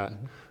make a shot.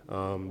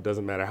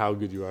 Doesn't matter how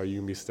good you are. You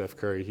can be Steph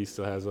Curry. He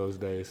still has those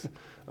days.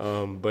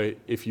 But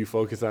if you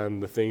focus on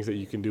the things that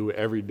you can do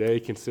every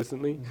day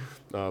consistently,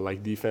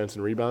 like defense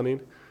and rebounding,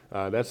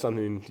 that's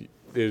something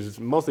is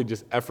mostly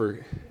just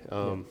effort.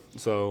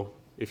 So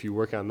if you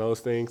work on those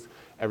things,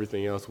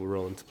 everything else will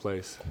roll into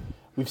place.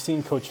 We've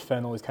seen Coach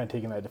Fenn always kind of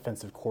taking that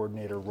defensive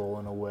coordinator role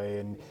in a way,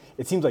 and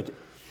it seems like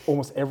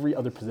almost every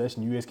other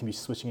possession you guys can be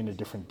switching into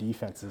different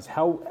defenses.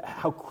 How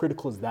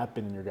critical has that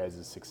been in your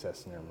guys'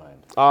 success in your mind?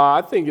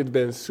 I think it's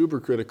been super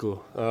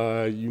critical.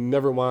 You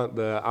never want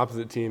the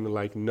opposite team to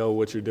like know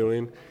what you're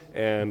doing,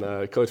 and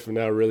Coach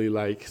Fennell really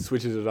like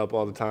switches it up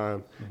all the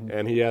time,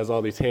 and he has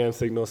all these hand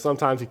signals.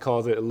 Sometimes he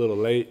calls it a little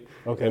late,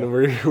 and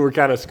we're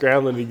kind of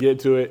scrambling to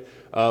get to it.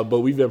 But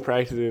we've been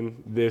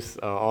practicing this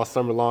all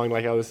summer long,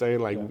 like I was saying.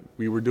 Like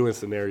we were doing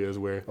scenarios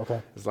where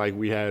it's like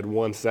we had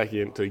 1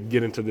 second to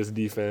get into this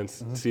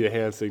defense, see the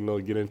hand signal,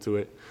 get into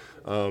it.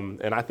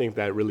 And I think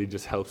that really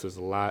just helps us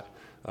a lot,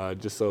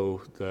 just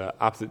so the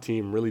opposite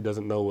team really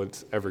doesn't know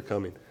what's ever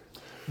coming.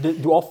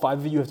 Do all 5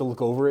 of you have to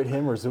look over at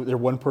him, or is there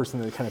one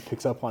person that kind of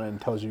picks up on it and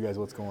tells you guys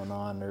what's going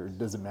on, or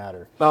does it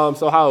matter?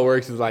 So how it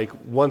works is like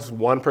once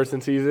one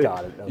person sees it,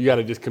 Okay. you got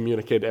to just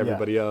communicate to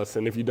everybody else.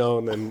 And if you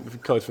don't, then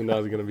Coach Fennell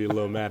is going to be a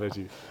little mad at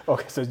you.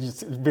 Okay, so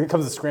it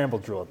becomes a scramble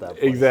drill at that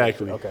point.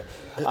 Exactly. Okay.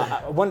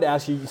 I wanted to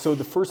ask you, so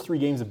the first 3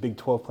 games of Big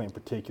 12 play in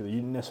particular, you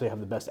didn't necessarily have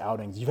the best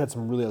outings. You've had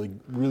some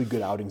really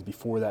good outings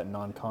before that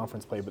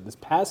non-conference play, but this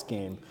past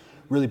game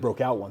really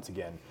broke out once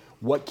again.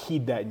 What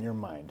keyed that in your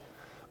mind?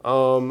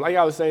 Like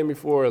I was saying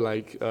before,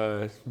 like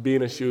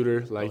being a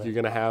shooter, like you're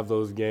gonna have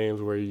those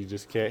games where you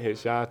just can't hit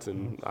shots,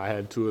 and I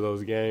had 2 of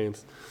those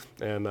games,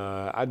 and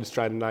I just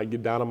try to not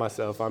get down on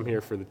myself. I'm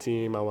here for the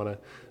team. I want to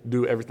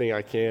do everything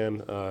I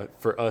can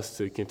for us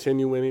to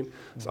continue winning.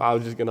 So I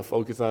was just gonna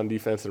focus on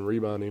defense and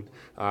rebounding.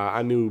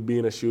 I knew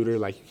being a shooter,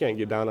 like you can't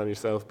get down on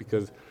yourself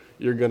because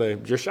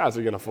your shots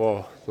are gonna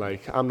fall.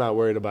 Like I'm not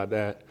worried about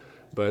that,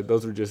 but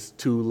those were just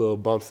 2 little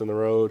bumps in the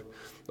road,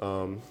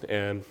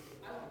 and.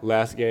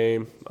 Last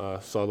game,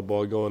 saw the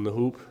ball go in the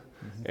hoop,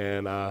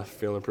 and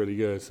feeling pretty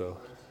good. So,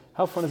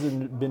 how fun has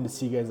it been to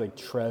see guys like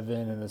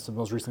Trevin and the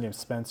most recent game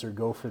Spencer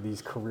go for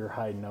these career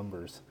high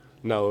numbers?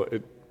 No,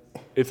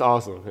 it's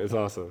awesome. It's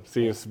awesome.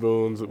 Seeing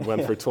Spoons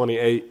went for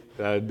 28,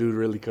 dude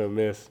really couldn't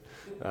miss.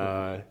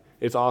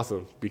 It's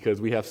awesome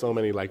because we have so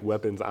many like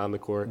weapons on the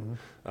court.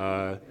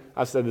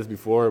 I've said this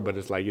before, but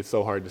it's like it's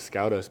so hard to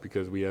scout us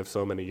because we have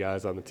so many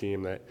guys on the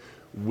team that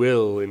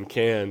will and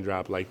can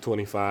drop like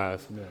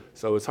 25. Yeah.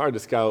 So it's hard to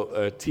scout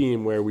a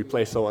team where we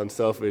play so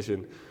unselfish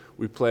and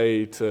we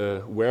play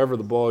to wherever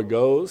the ball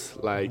goes,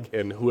 like,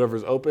 and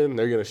whoever's open,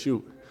 they're gonna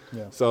shoot.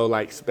 Yeah. So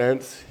like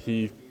Spence,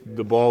 the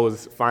ball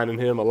was finding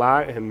him a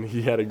lot, and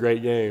he had a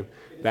great game.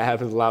 That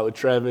happens a lot with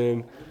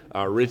Trevin,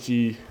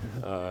 Richie,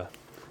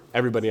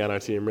 everybody on our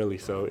team really.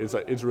 So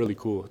it's really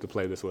cool to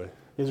play this way.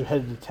 You guys are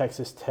headed to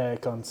Texas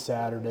Tech on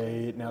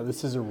Saturday. Now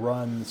this is a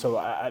run. So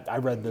I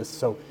read this.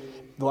 So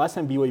the last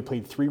time BYU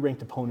played 3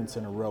 ranked opponents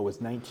in a row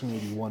was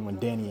 1981 when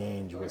Danny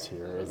Ainge was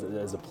here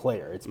as a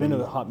player. It's been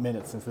a hot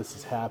minute since this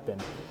has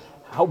happened.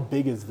 How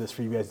big is this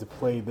for you guys to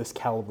play this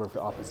caliber of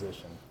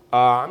opposition?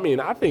 I mean,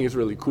 I think it's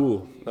really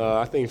cool.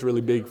 I think it's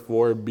really big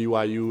for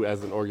BYU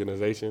as an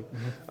organization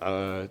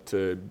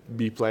to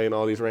be playing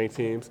all these ranked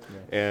teams.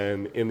 Yeah.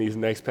 And in these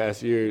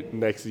next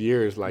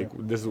years, like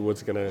this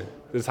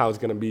is how it's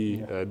gonna be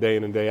day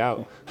in and day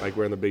out. Like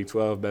we're in the Big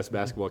 12, best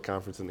basketball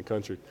conference in the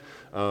country.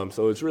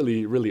 So it's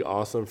really, really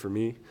awesome for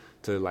me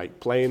to like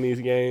play in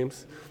these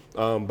games.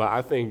 But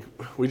I think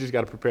we just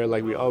got to prepare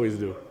like we always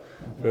do.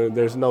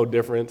 There's no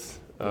difference.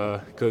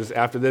 Because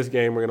after this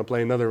game, we're going to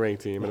play another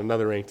ranked team and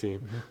another ranked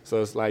team.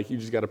 So it's like you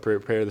just got to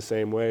prepare the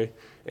same way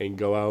and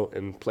go out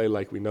and play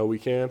like we know we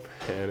can,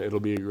 and it'll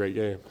be a great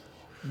game.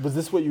 Was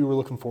this what you were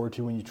looking forward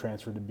to when you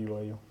transferred to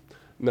BYU?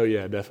 No,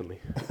 yeah, definitely.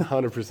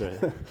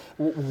 100%.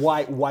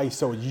 Why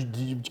so? Did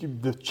you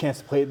get the chance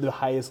to play at the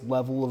highest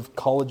level of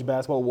college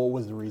basketball? What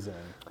was the reasoning?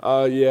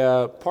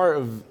 Yeah, part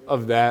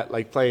of that,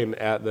 like playing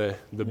at the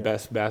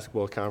best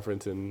basketball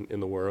conference in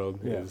the world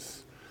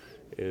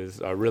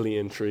is really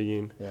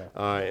intriguing.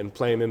 Yeah. And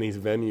playing in these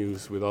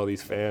venues with all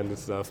these fans and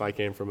stuff. I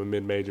came from a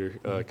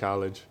mid-major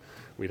college.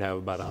 We'd have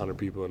about 100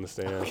 people in the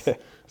stands. Okay.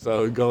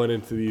 So going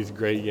into these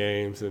great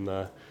games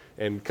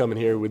and coming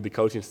here with the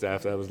coaching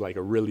staff, that was like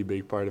a really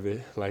big part of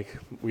it. Like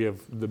we have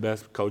the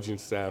best coaching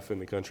staff in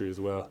the country as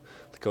well.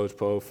 The Coach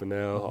Poe,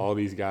 Fennell, all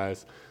these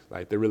guys,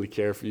 like they really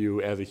care for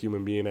you as a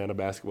human being and a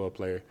basketball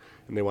player.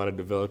 And they want to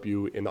develop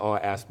you in all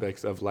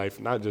aspects of life,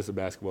 not just a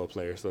basketball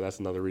player. So that's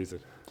another reason.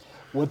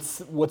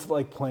 What's it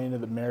like playing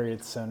at the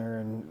Marriott Center?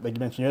 And like you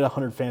mentioned, you had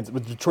 100 fans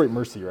with Detroit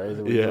Mercy, right?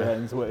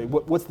 Yeah. So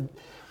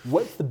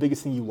what's the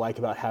biggest thing you like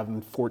about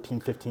having 14,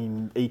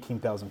 15,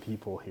 18,000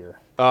 people here?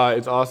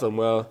 It's awesome.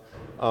 Well,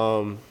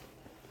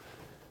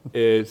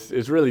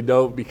 it's really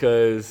dope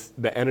because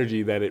the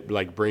energy that it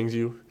like brings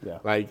you. Yeah.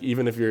 Like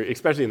even if you're,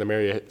 especially in the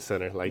Marriott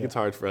Center, like it's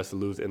hard for us to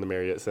lose in the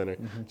Marriott Center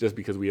just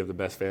because we have the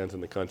best fans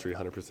in the country,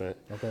 100%.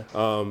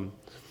 Okay.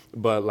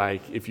 But,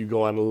 like, if you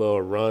go on a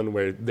little run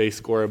where they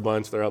score a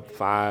bunch, they're up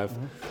 5,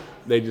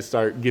 they just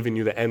start giving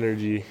you the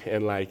energy.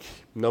 And, like,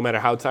 no matter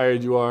how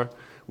tired you are,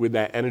 with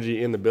that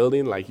energy in the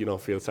building, like, you don't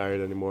feel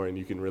tired anymore. And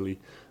you can really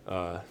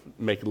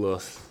make a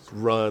little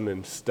run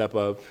and step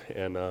up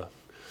and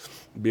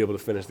be able to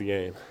finish the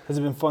game. Has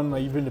it been fun?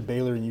 Like, you've been to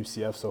Baylor and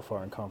UCF so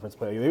far in conference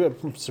play. They've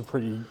got some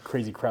pretty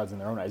crazy crowds in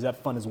their own right. Is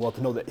that fun as well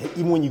to know that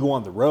even when you go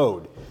on the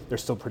road,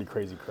 there's still pretty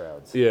crazy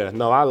crowds? Yeah,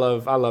 no, I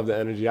love the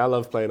energy. I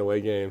love playing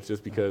away games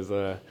just because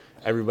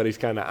everybody's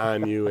kind of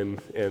on you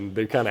and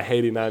they're kind of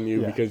hating on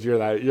you because you're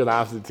the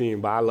opposite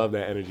team. But I love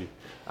that energy.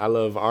 I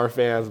love our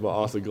fans, but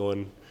also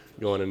going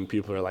and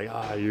people are like,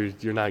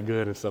 you're not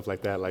good and stuff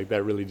like that. Like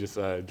that really just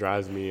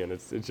drives me, and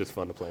it's just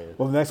fun to play in.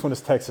 Well, the next one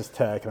is Texas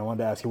Tech, and I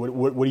wanted to ask you,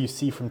 what do you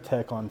see from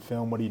Tech on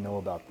film? What do you know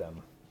about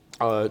them?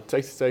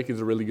 Texas Tech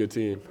is a really good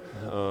team.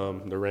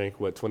 They're ranked,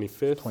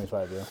 25th?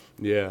 25, yeah.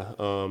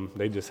 Yeah,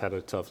 they just had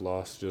a tough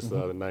loss just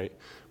the other night.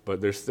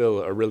 but they're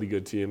still a really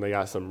good team. They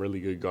got some really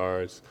good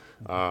guards,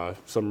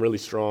 some really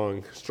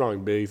strong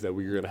bigs that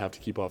we're going to have to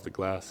keep off the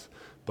glass.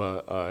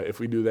 But if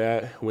we do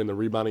that, win the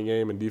rebounding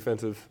game and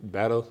defensive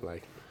battle,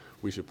 like,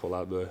 we should pull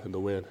out the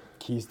win.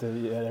 Keys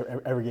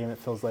to every game, it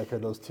feels like, are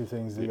those two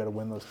things. You got to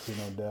win those two,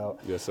 no doubt.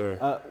 Yes,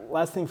 sir.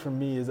 Last thing for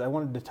me is I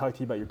wanted to talk to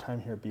you about your time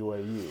here at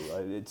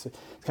BYU. It's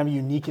kind of a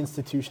unique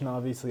institution,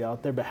 obviously,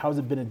 out there, but how's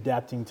it been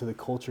adapting to the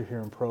culture here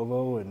in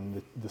Provo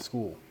and the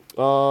school?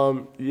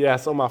 Yeah,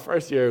 so my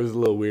first year it was a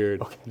little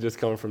weird, just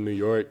coming from New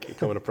York,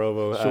 coming to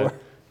Provo. Sure.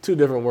 Two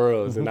different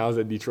worlds, and I was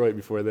at Detroit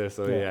before this,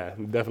 so yeah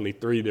definitely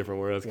three different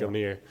worlds coming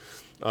here.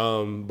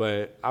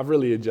 But I've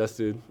really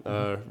adjusted,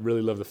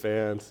 really love the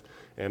fans,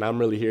 and I'm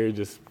really here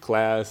just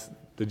class,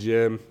 the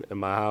gym, and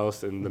my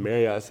house, and the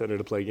Marriott Center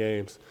to play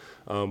games.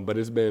 But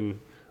it's been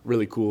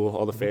really cool.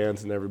 All the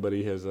fans and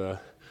everybody has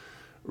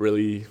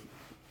really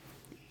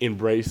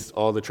embraced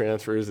all the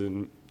transfers,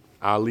 and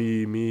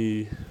Ali,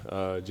 me,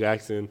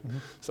 Jackson.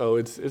 So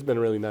it's been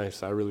really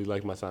nice. I really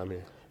like my time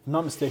here. If I'm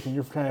not mistaken,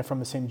 you're kind of from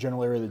the same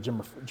general area that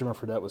Jimmer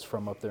Fredette was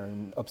from up there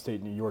in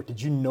upstate New York.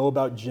 Did you know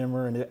about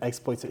Jimmer and the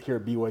exploits here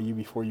at BYU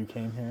before you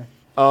came here?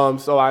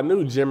 So I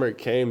knew Jimmer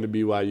came to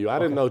BYU. I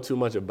didn't know too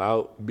much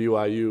about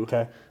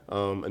BYU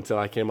until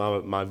I came out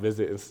with my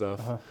visit and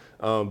stuff.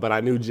 But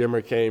I knew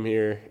Jimmer came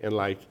here, and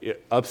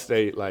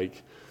upstate,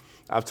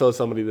 I've told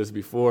somebody this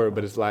before,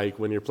 but it's like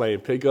when you're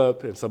playing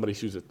pickup and somebody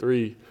shoots a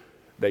three,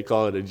 they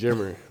call it a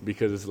Jimmer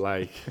because it's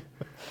like,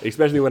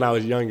 especially when I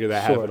was younger,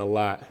 that happened a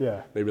lot.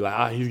 Yeah. They'd be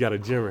like, he's got a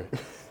Jimmer.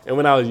 And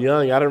when I was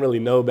young, I didn't really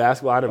know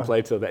basketball. I didn't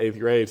play till the 8th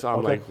grade, so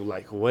I'm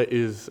like, what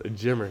is a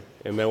Jimmer?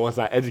 And then once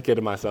I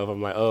educated myself,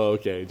 I'm like, oh,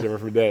 okay, Jimmer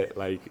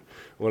Fredette,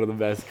 one of the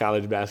best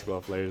college basketball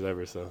players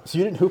ever. So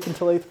you didn't hoop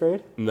until 8th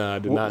grade? No, I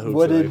did not hoop.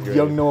 What until did 8th grade.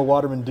 young Noah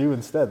Waterman do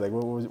instead?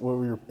 What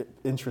were your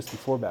interests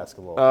before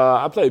basketball?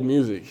 I played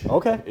music.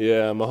 Okay.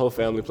 Yeah, my whole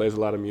family plays a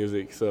lot of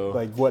music. So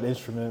what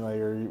instrument?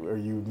 Are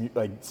you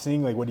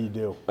sing? What do you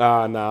do?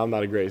 No, I'm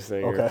not a great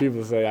singer. Okay.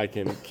 People say I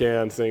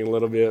can sing a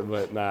little bit,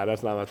 but nah,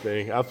 that's not my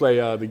thing. I play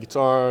the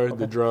guitar,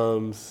 the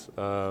drums,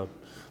 the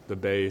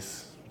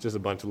bass, just a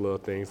bunch of little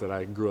things that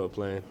I grew up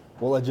playing.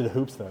 What led you to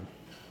hoops then?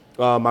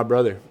 My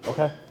brother.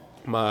 Okay.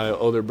 My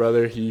older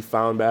brother, he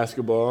found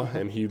basketball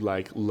and he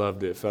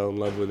loved it, fell in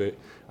love with it.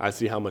 I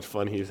see how much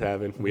fun he's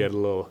having. We had a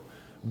little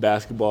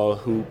basketball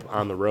hoop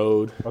on the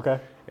road. Okay.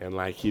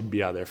 And he'd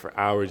be out there for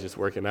hours just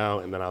working out,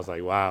 and then I was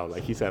like, wow,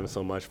 he's having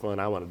so much fun.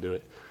 I want to do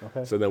it.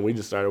 Okay. So then we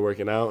just started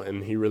working out,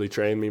 and he really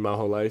trained me my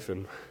whole life,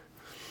 and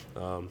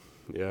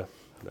yeah.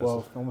 Well,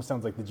 it almost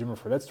sounds like the Jimmer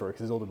Fredette story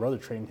because his older brother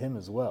trained him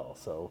as well.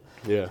 So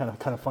yeah,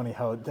 kind of funny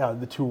how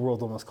the two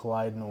worlds almost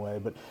collide in a way.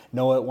 But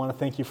Noah, I want to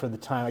thank you for the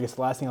time. I guess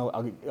the last thing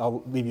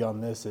I'll leave you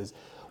on this is,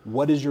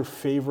 what is your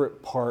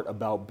favorite part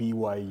about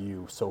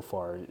BYU so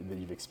far that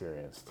you've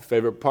experienced?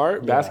 Favorite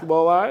part,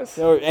 basketball-wise?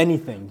 Or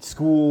anything,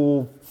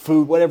 school,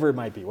 food, whatever it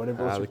might be.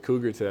 The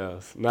Cougar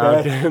tails. No,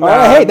 okay.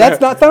 Hey,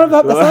 that's not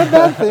a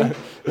bad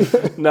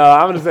thing. No,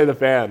 I'm going to say the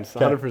fans,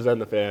 100%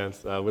 the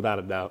fans, without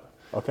a doubt.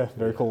 Okay,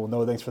 very cool.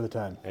 Noah, thanks for the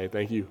time. Hey,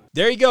 thank you.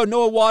 There you go,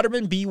 Noah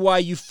Waterman,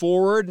 BYU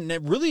forward,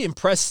 and really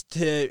impressed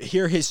to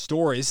hear his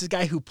story. This is a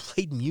guy who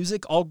played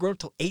music all grown up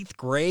till 8th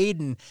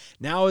grade, and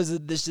now is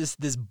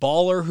this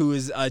baller who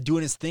is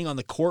doing his thing on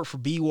the court for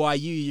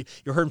BYU.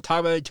 You heard him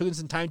talk about it. It took him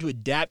some time to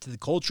adapt to the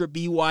culture at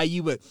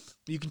BYU, but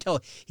you can tell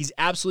he's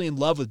absolutely in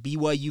love with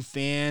BYU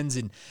fans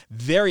and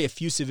very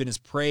effusive in his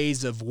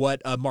praise of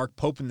what Mark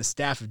Pope and the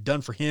staff have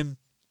done for him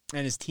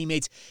and his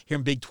teammates here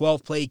in Big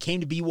 12 play. He came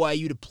to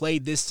BYU to play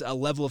this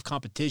level of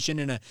competition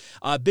in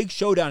a big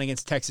showdown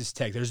against Texas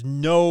Tech. There's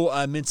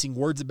no mincing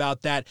words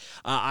about that.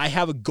 I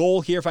have a goal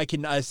here, if I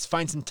can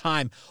find some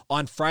time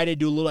on Friday,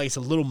 do a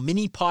little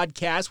mini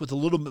podcast with a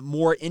little bit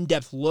more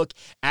in-depth look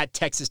at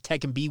Texas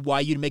Tech and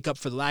BYU to make up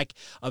for the lack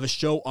of a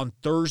show on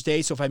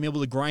Thursday. So if I'm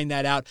able to grind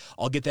that out,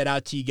 I'll get that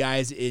out to you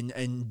guys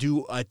in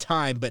due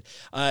time. But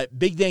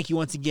big thank you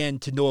once again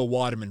to Noah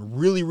Waterman.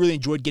 Really, really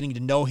enjoyed getting to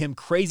know him.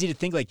 Crazy to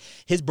think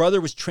his brother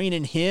was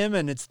training him,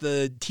 and it's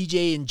the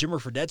TJ and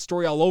Jimmer Fredette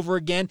story all over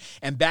again.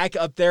 And back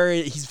up there,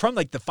 he's from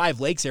the Five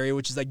Lakes area,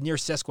 which is near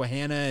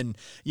Susquehanna, and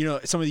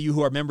some of you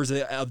who are members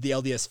of the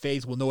LDS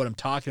faith will know what I'm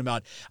talking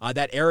about.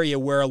 That area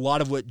where a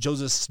lot of what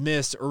Joseph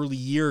Smith's early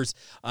years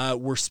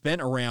were spent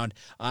around.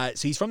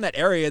 So he's from that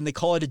area, and they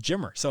call it a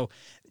Jimmer. So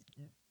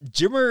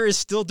Jimmer is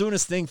still doing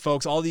his thing,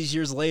 folks, all these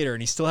years later,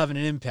 and he's still having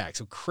an impact.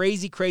 So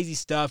crazy, crazy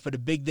stuff, but a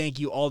big thank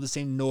you all the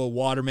same to Noah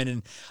Waterman,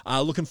 and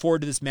looking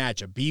forward to this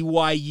matchup.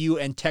 BYU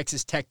and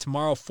Texas Tech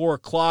tomorrow, 4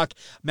 o'clock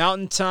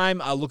Mountain Time.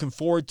 Looking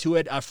forward to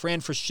it.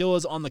 Fran Fraschilla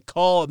is on the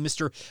call,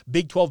 Mr.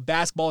 Big 12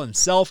 basketball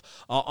himself,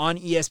 on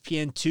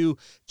ESPN2.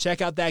 Check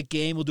out that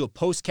game. We'll do a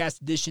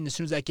postcast edition as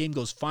soon as that game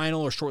goes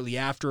final or shortly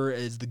after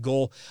is the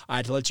goal,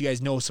 to let you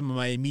guys know some of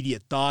my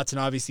immediate thoughts,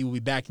 and obviously we'll be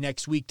back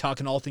next week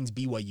talking all things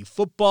BYU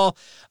football.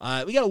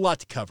 we got a lot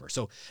to cover.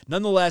 So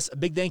nonetheless, a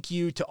big thank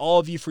you to all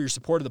of you for your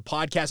support of the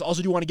podcast.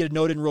 Also do want to get a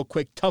note in real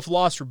quick. Tough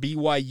loss for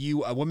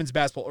BYU. Women's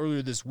basketball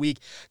earlier this week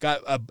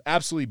got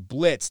absolutely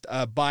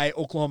blitzed by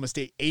Oklahoma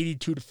State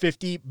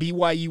 82-50.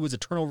 BYU was a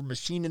turnover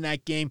machine in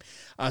that game.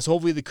 So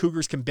hopefully the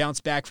Cougars can bounce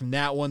back from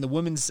that one. The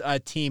women's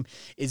team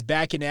is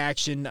back in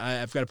action.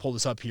 I've got to pull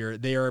this up here.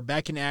 They are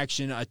back in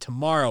action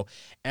tomorrow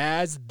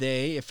as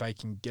they, if I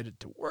can get it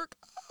to work.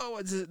 Oh,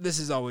 this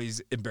is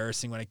always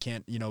embarrassing when I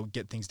can't,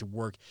 get things to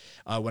work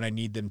when I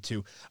need them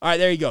to. All right,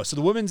 there you go. So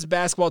the women's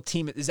basketball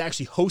team is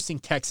actually hosting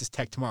Texas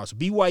Tech tomorrow. So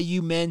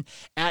BYU men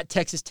at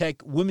Texas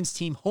Tech, women's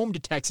team home to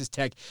Texas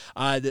Tech.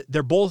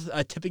 They're both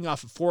tipping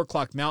off at 4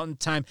 o'clock Mountain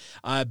Time.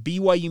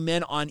 BYU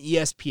men on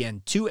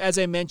ESPN2, as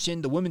I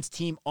mentioned. The women's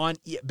team on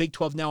Big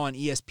 12 now on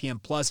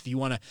ESPN Plus. If you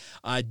want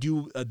to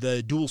do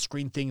the dual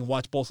screen thing and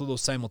watch both of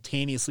those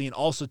simultaneously. And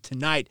also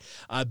tonight,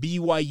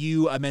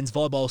 BYU men's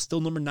volleyball is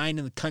still number 9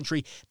 in the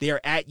country. They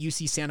are at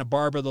UC Santa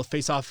Barbara. They'll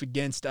face off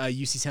against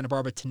UC Santa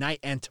Barbara tonight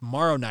and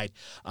tomorrow night.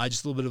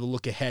 Just a little bit of a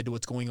look ahead to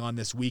what's going on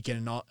this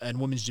weekend. And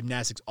women's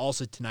gymnastics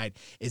also tonight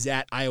is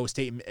at Iowa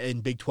State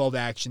in Big 12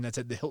 action. That's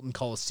at the Hilton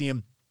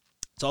Coliseum.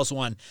 It's also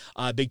on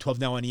Big 12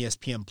 now on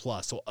ESPN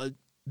Plus. So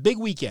big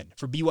weekend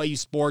for BYU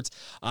sports.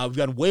 We've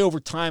gone way over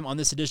time on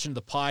this edition of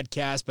the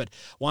podcast, but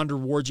wanted to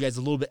reward you guys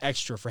a little bit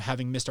extra for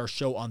having missed our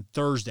show on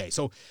Thursday.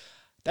 So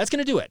that's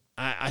going to do it.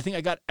 I think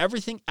I got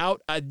everything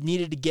out I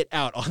needed to get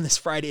out on this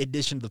Friday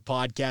edition of the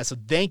podcast. So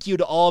thank you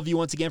to all of you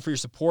once again for your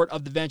support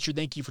of the venture.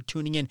 Thank you for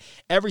tuning in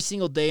every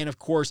single day. And of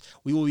course,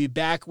 we will be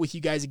back with you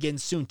guys again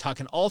soon,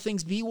 talking all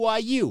things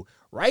BYU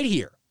right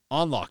here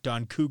on Locked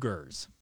On Cougars.